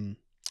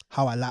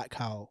how I like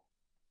how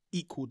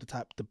equal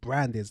the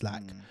brand is.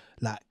 Like,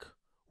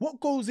 what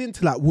goes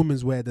into like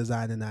women's wear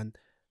designing, and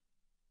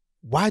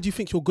why do you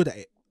think you're good at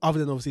it, other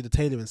than obviously the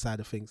tailoring side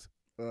of things?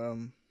 I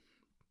don't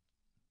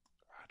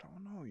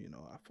know,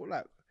 I feel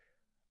like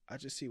I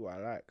just see what I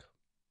like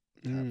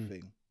type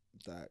thing.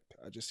 Like,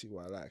 I just see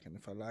what I like, and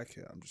if I like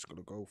it, I'm just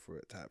gonna go for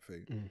it type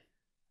thing.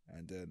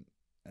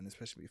 And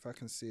especially if I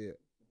can see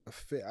a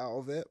fit out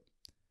of it,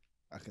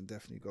 I can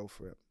definitely go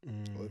for it.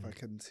 Or if I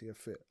can see a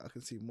fit, I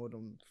can see more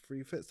than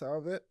 3 fits out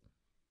of it,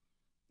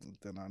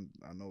 then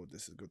I know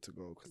this is good to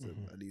go, because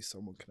at least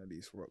someone can at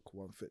least rock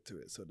one fit to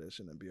it, so there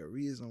shouldn't be a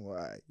reason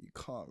why you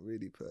can't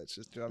really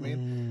purchase. Do you know what I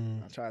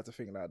mean? I try to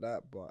think like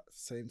that, but at the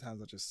same time,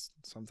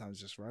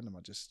 sometimes just random. I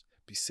just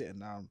be sitting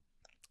down,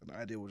 and the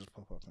idea will just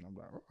pop up, and I'm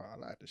like, oh, I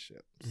like this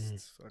shit.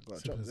 So I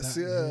gotta drop this.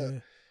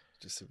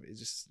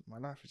 Just my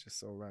life is just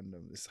so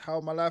random. It's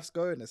how my life's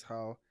going. It's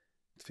how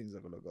things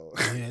are gonna go.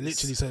 Yeah,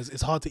 literally. So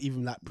it's hard to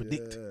even like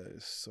predict. Yeah,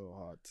 it's so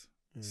hard.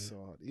 It's so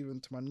hard. Even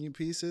to my new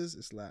pieces,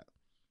 it's like,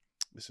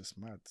 it's just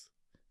mad.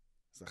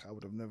 It's like I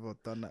would have never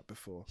done that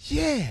before.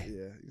 Yeah,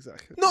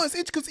 exactly. No, it's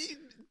because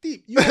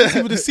deep. You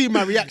obviously would have seen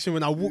my reaction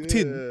when I walked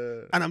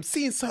in, and I'm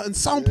seeing certain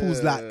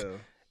samples. Like,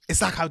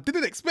 it's like I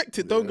didn't expect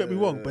it. Don't get me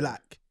wrong, but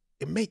like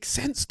it makes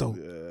sense though.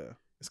 Yeah,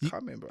 it's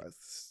coming, bro.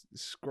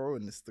 It's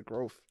growing. It's the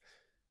growth.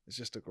 It's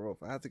just the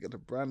growth. I had to get the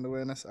brand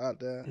awareness out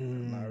there,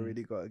 and I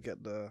really got to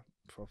get the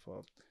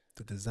proper.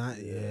 The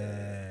design,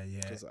 yeah.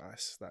 Because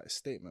it's like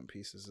statement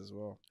pieces as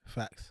well.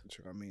 Facts. Do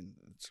you know what I mean?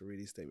 It's a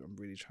really statement.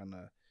 I'm really trying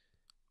to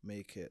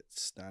make it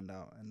stand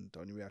out, and the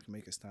only way I can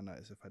make it stand out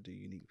is if I do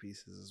unique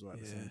pieces as well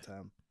at the same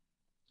time.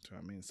 Do you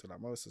know what I mean? So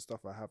like most of the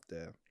stuff I have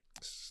there,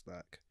 it's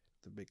like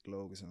the big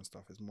logos and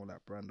stuff. It's more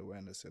like brand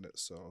awareness in it.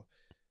 So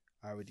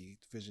I already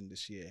visioned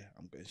this year,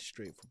 I'm going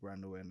straight for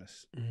brand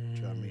awareness. Do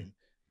you know what I mean?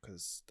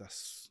 Because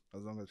that's,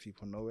 as long as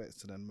people know it,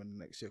 so then when the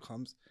next year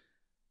comes,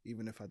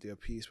 even if I do a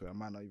piece where I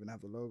might not even have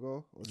the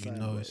logo or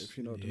something, if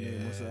you know the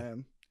name or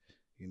something,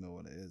 you know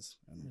what it is,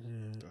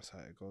 and that's how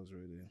it goes,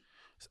 really.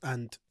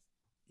 And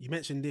you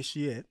mentioned this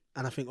year,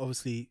 and I think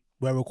obviously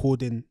we're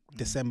recording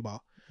December,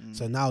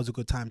 so now is a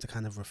good time to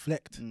kind of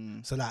reflect.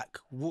 So like,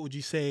 what would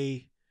you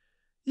say?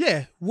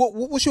 Yeah,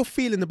 what's your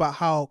feeling about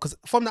how? Because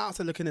from the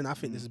outside looking in, I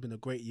think this has been a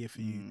great year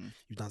for you.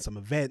 You've done some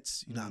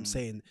events. You know what I'm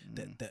saying?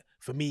 That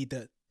for me,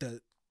 the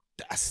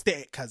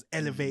aesthetic has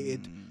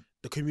elevated.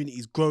 The community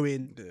is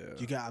growing.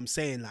 You get what I'm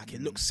saying? Like,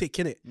 it looks sick,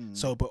 innit?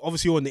 So, but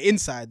obviously on the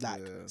inside,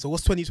 like, so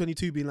what's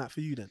 2022 been like for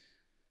you then?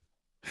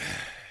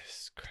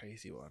 It's a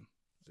crazy one.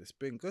 It's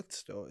been good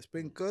still. It's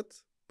been good,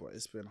 but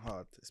it's been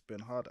hard. It's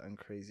been hard and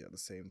crazy at the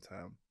same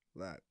time.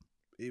 Like,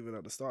 even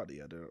at the start of the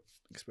year, I didn't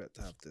expect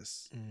to have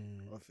this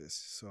office.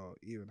 So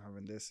even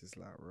having this is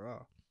like raw.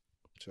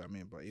 Do you know what I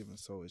mean? But even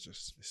so,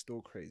 it's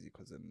still crazy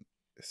because then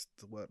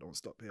the work don't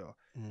stop here.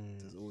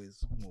 There's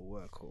always more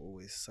work or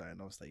always something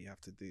else that you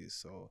have to do.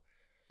 So,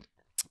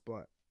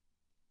 but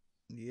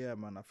yeah,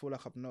 man, I feel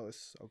like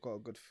I've got a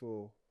good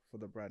feel for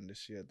the brand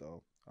this year,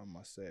 though, I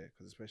must say,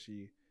 because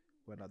especially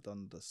when I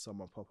done the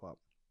summer pop-up,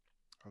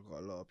 I got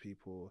a lot of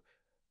people,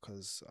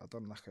 because I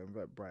done like an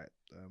Eventbrite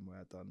where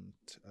I done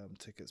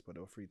tickets, but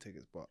they were free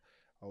tickets, but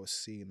I was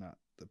seeing that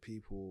the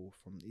people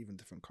from even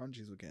different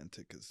countries were getting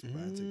tickets,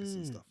 buying tickets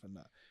and stuff and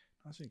that.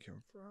 I was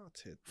thinking,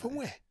 routed. From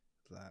where?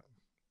 Like,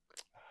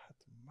 I had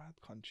mad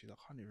countries, I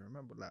can't even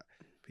remember, like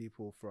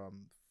people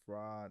from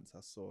France,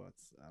 I saw it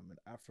in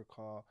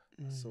Africa,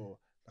 I saw,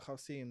 like I've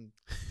seen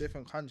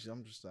different countries,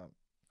 I'm just like,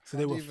 so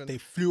they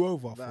flew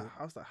over. Like,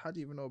 I was like, how do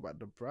you even know about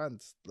the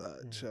brands? Like,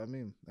 do you know what I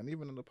mean? And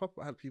even in the pop,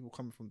 I had people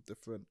coming from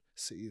different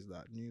cities,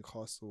 like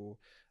Newcastle,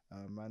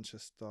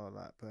 Manchester,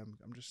 like Birmingham.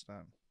 I'm just like,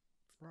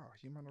 bro,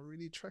 you man are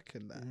really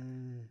trekking that.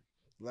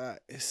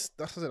 Like, that's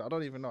what I said. I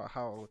don't even know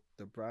how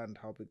big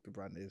the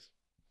brand is,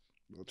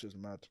 which is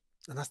mad.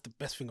 And that's the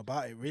best thing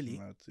about it, really.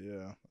 Mad,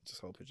 yeah. I just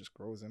hope it just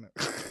grows, innit?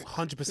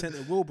 100%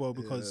 it will, bro,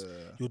 because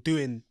you're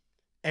doing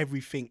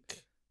everything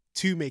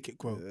to make it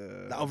grow.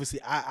 Like, obviously,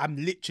 I'm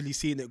literally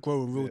seeing it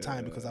grow in real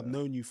time because I've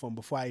known you from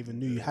before I even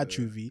knew you had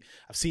TrueVie.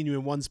 I've seen you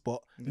in one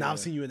spot. Now I've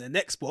seen you in the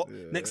next spot.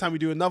 Next time we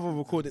do another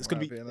record, it's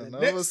going to be in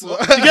another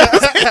spot.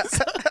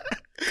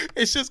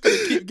 It's just going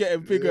to keep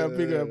getting bigger and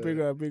bigger and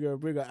bigger and bigger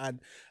and bigger. And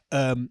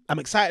I'm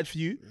excited for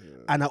you.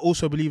 And I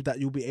also believe that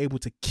you'll be able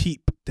to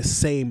keep the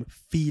same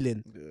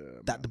feeling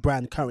that the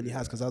brand currently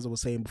has. Because as I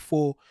was saying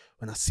before,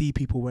 when I see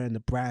people wearing the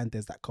brand,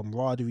 there's that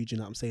camaraderie, do you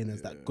know what I'm saying?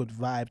 There's that good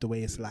vibe, the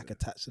way it's like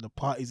attached to the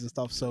parties and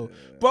stuff. So,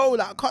 bro,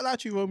 like, I can't lie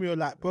to you, Romeo,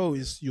 like, bro,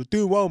 you're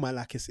doing well, man.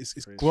 Like,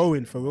 it's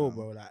growing for real,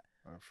 bro. Like,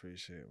 I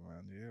appreciate it,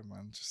 man. Yeah,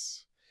 man.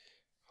 Just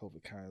hope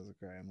it carries on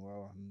going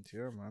well. And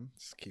yeah, man,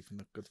 just keeping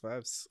the good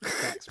vibes.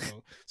 Thanks,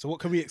 bro. So what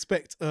can we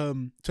expect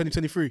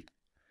 2023?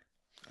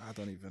 I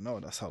don't even know.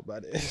 That's how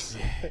bad it is.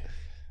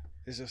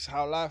 It's just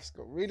how life's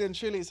got. Really and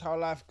truly, it's how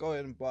life's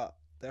going. But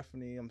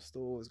definitely, I'm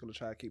still always going to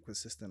try to keep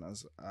consistent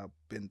as I've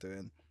been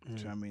doing. Do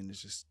you know what I mean?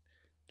 It's just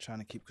trying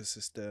to keep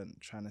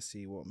consistent, trying to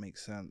see what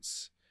makes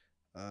sense.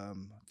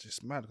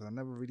 Just mad because I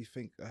never really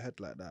think ahead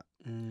like that.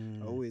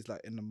 I always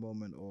like in the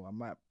moment, or I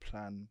might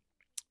plan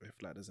if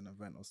like there's an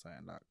event or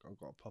something. Like I've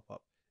got a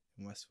pop-up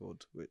in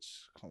Westfield, which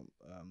on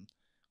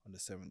the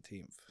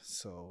 17th.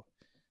 So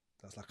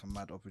that's like a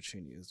mad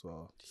opportunity as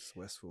well. It's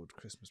Westfield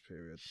Christmas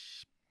period.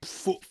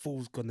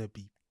 Footfall's gonna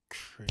be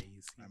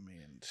crazy. I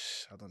mean,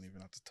 I don't even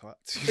have to talk.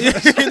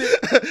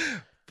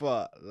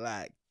 But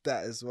like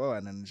that as well,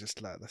 and then just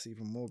like that's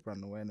even more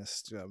brand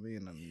awareness. Do you know what I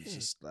mean? And it's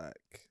just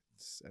like,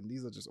 and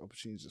these are just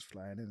opportunities just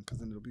flying in, because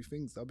then there'll be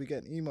things I'll be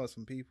getting emails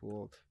from people,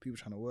 or people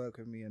trying to work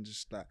with me, and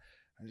just like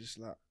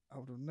I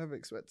would have never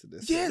expected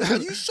this. Yeah, like, are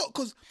you shocked?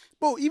 Because,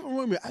 bro, even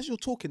Romeo, as you're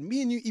talking,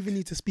 me and you even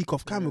need to speak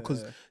off camera,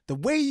 because the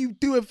way you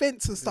do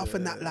events and stuff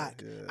and that,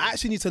 like, I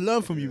actually need to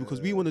learn from you,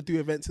 because we want to do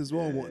events as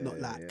well and whatnot.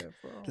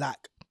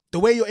 Like the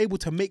way you're able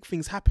to make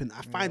things happen,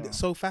 I find it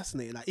so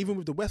fascinating. Like, even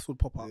with the Westwood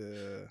pop-up.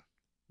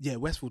 Yeah,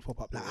 Westwood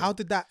pop-up. Like, how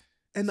did that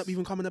end up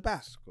even coming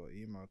about? Just got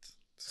emailed.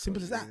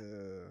 Simple as that.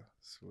 Yeah,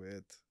 it's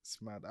weird.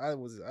 It's mad. I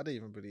didn't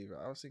even believe it.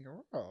 I was thinking,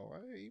 oh, why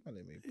are you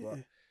emailing me? But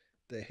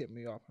they hit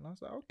me up, and I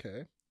was like,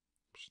 okay.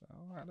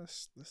 All right,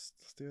 let's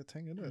do a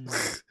thing,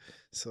 innit?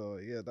 So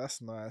yeah,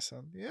 that's nice.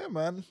 And yeah,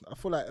 man, I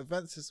feel like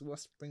events is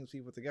what brings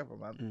people together,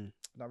 man.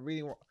 And I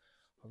really want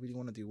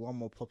to do one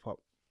more pop-up,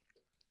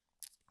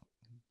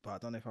 but I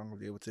don't know if I'm gonna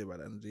be able to by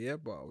the end of the year.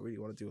 But I really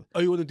want to do. Oh,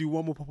 you want to do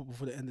one more pop-up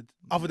before the end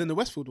other than the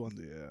Westfield one?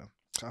 Yeah,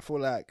 I feel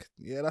like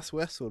that's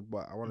Westfield,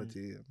 but I want to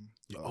do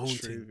your own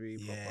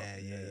TrueVie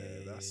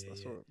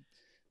pop-up.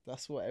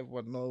 That's what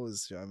everyone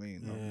knows. You know what I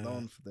mean? I'm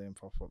known for doing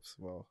pop-ups.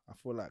 Well, I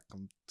feel like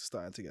I'm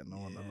starting to get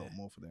known a lot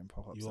more for doing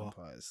pop-ups and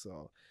parties.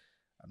 So,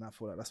 and I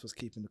feel like that's what's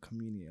keeping the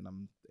community, and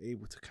I'm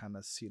able to kind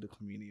of see the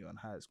community and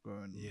how it's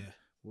growing. Yeah,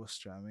 what's,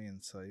 do you know what I mean?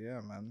 So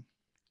yeah, man.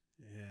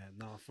 Yeah,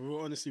 nah, for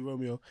real, honestly,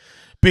 Romeo,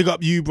 big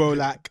up you, bro.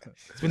 Like,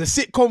 it's been a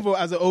sick convo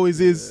as it always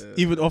is.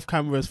 Even off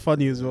camera, it's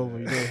funny as well.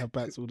 But you don't have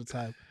backs all the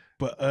time.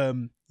 But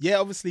yeah,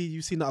 obviously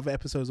you've seen the other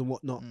episodes and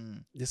whatnot.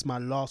 This is my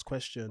last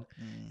question.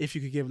 If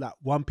you could give like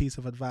one piece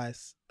of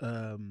advice,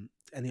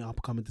 any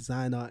upcoming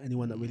designer,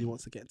 anyone that really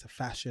wants to get into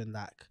fashion,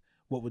 like,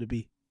 what would it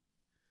be?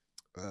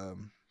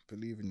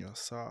 Believe in your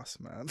sauce,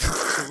 man.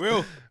 For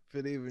real?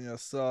 Believe in your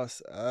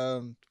sauce.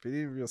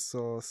 Believe in your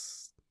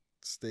sauce.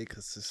 Stay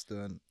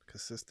consistent.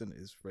 Consistent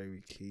is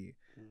very key.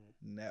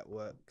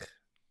 Network.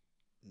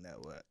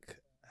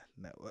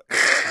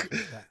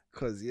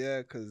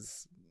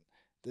 Because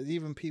there's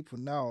even people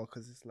now,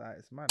 because it's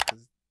mad,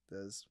 because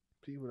there's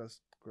people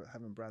that's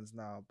having brands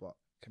now, but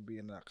can be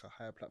in like a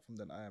higher platform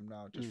than I am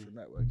now, just for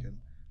networking.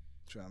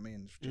 Do you know what I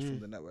mean? Just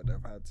from the network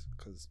they've had.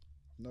 Because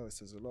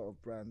there's a lot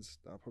of brands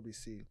that I probably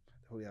see, they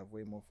probably have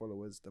way more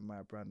followers than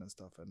my brand and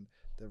stuff, and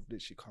they've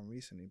literally come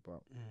recently,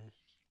 but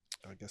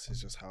I guess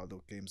it's just how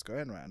the game's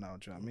going right now.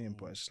 Do you know what I mean?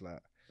 But it's just like,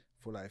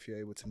 I feel like if you're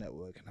able to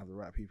network and have the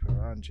right people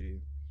around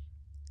you,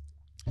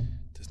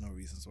 there's no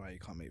reasons why you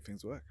can't make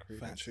things work.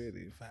 Really,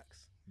 truly.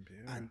 Facts.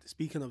 Yeah. And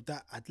speaking of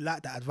that, I'd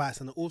like that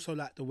advice, and I also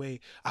like the way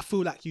I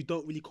feel like you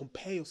don't really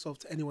compare yourself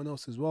to anyone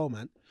else as well,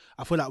 man.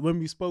 I feel like when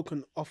we've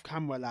spoken off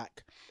camera,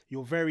 like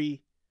you're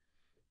very,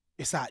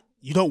 it's like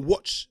you don't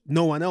watch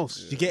no one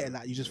else. You get it?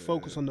 Like you just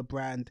focus on the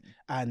brand,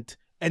 and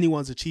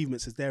anyone's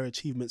achievements is their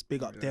achievements.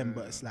 Big up them,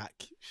 but it's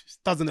like it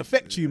doesn't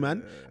affect you,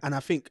 man. And I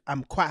think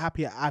I'm quite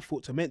happy I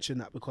thought to mention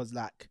that, because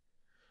like,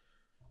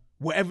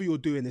 whatever you're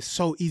doing, it's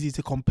so easy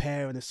to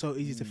compare, and it's so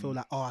easy to feel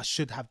like, oh, I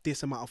should have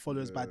this amount of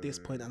followers by this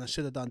point, and I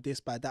should have done this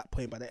by that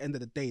point. But at the end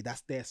of the day,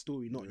 that's their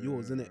story, not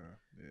yours, isn't it?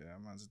 Yeah,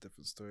 man's a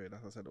different story.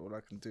 Like I said, all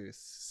I can do is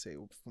say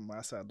from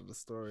my side of the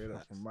story,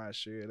 like from my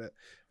shoe, that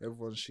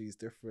everyone's shoe's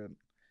different.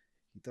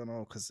 You don't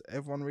know, because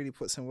everyone really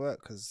puts in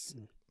work, because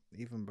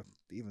even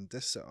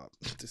this setup,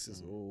 this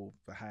is all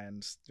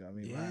behind, do you know what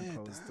I mean? Behind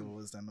closed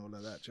doors and all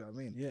of that, do you know what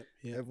I mean?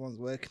 Yeah. Everyone's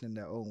working in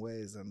their own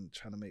ways and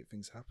trying to make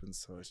things happen,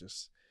 so it's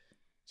just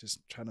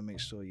trying to make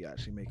sure you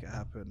actually make it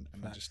happen,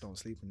 and just don't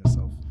sleep on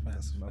yourself.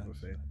 That's another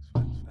thing.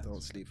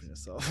 Don't sleep on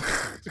yourself.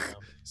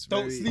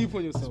 Don't sleep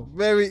on yourself.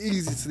 Very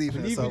easy to sleep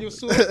on yourself. Believe in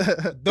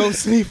yourself. Don't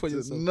sleep on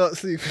yourself. Not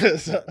sleep on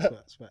yourself.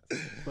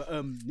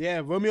 But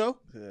yeah, Romeo,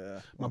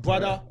 my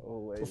brother,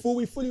 always. Before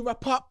we fully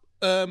wrap up,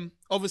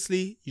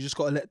 obviously you just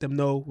got to let them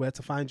know where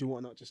to find you and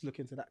whatnot. Just look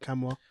into that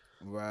camera.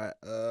 Right.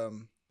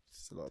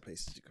 There's a lot of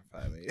places you can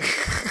find me.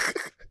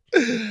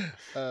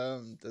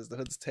 There's the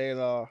Hood's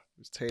Tailor,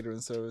 which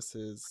tailoring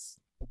services,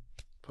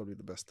 probably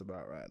the best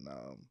about right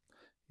now.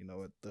 You know,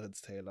 with the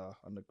Hood's Tailor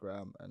on the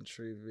gram, and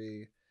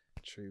TrueVie.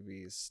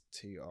 TrueVie is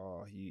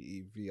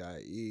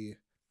TrueVie,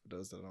 for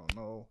those that don't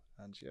know.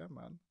 And yeah,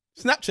 man.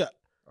 Snapchat.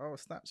 Oh,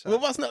 Snapchat. What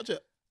about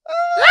Snapchat?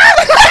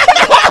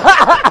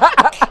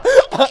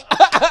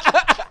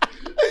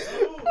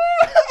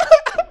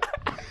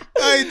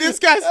 Hey, this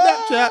guy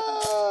Snapchat.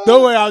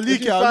 Don't worry, I'll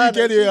leak it. I'll leak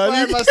it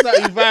anyway.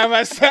 You buy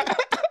my Snap.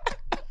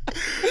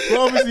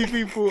 Well, obviously,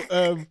 people,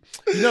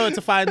 you know where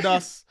to find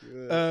us.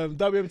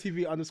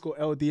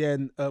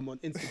 WMTV_LDN on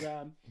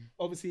Instagram.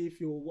 Obviously,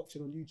 if you're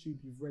watching on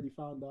YouTube, you've already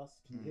found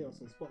us. You can hear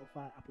us on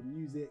Spotify, Apple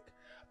Music.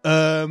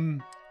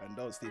 And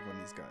don't sleep on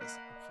these guys.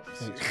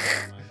 Thank you,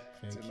 man.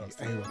 Thank you.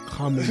 Hey, we're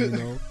coming, you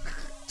know.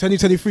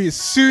 2023 is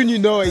soon, you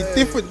know. A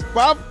different,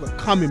 bruv. We're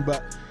coming,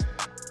 but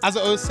as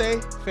I always say,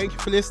 thank you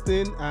for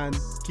listening and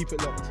keep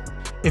it locked.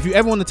 If you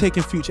ever want to take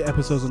in future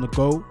episodes on the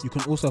go, you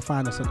can also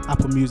find us on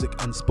Apple Music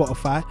and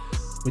Spotify.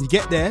 When you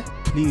get there,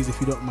 please, if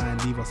you don't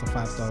mind, leave us a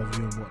 5-star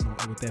review and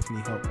whatnot. It would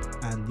definitely help.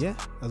 And yeah,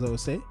 as I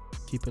always say,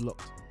 keep it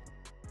locked.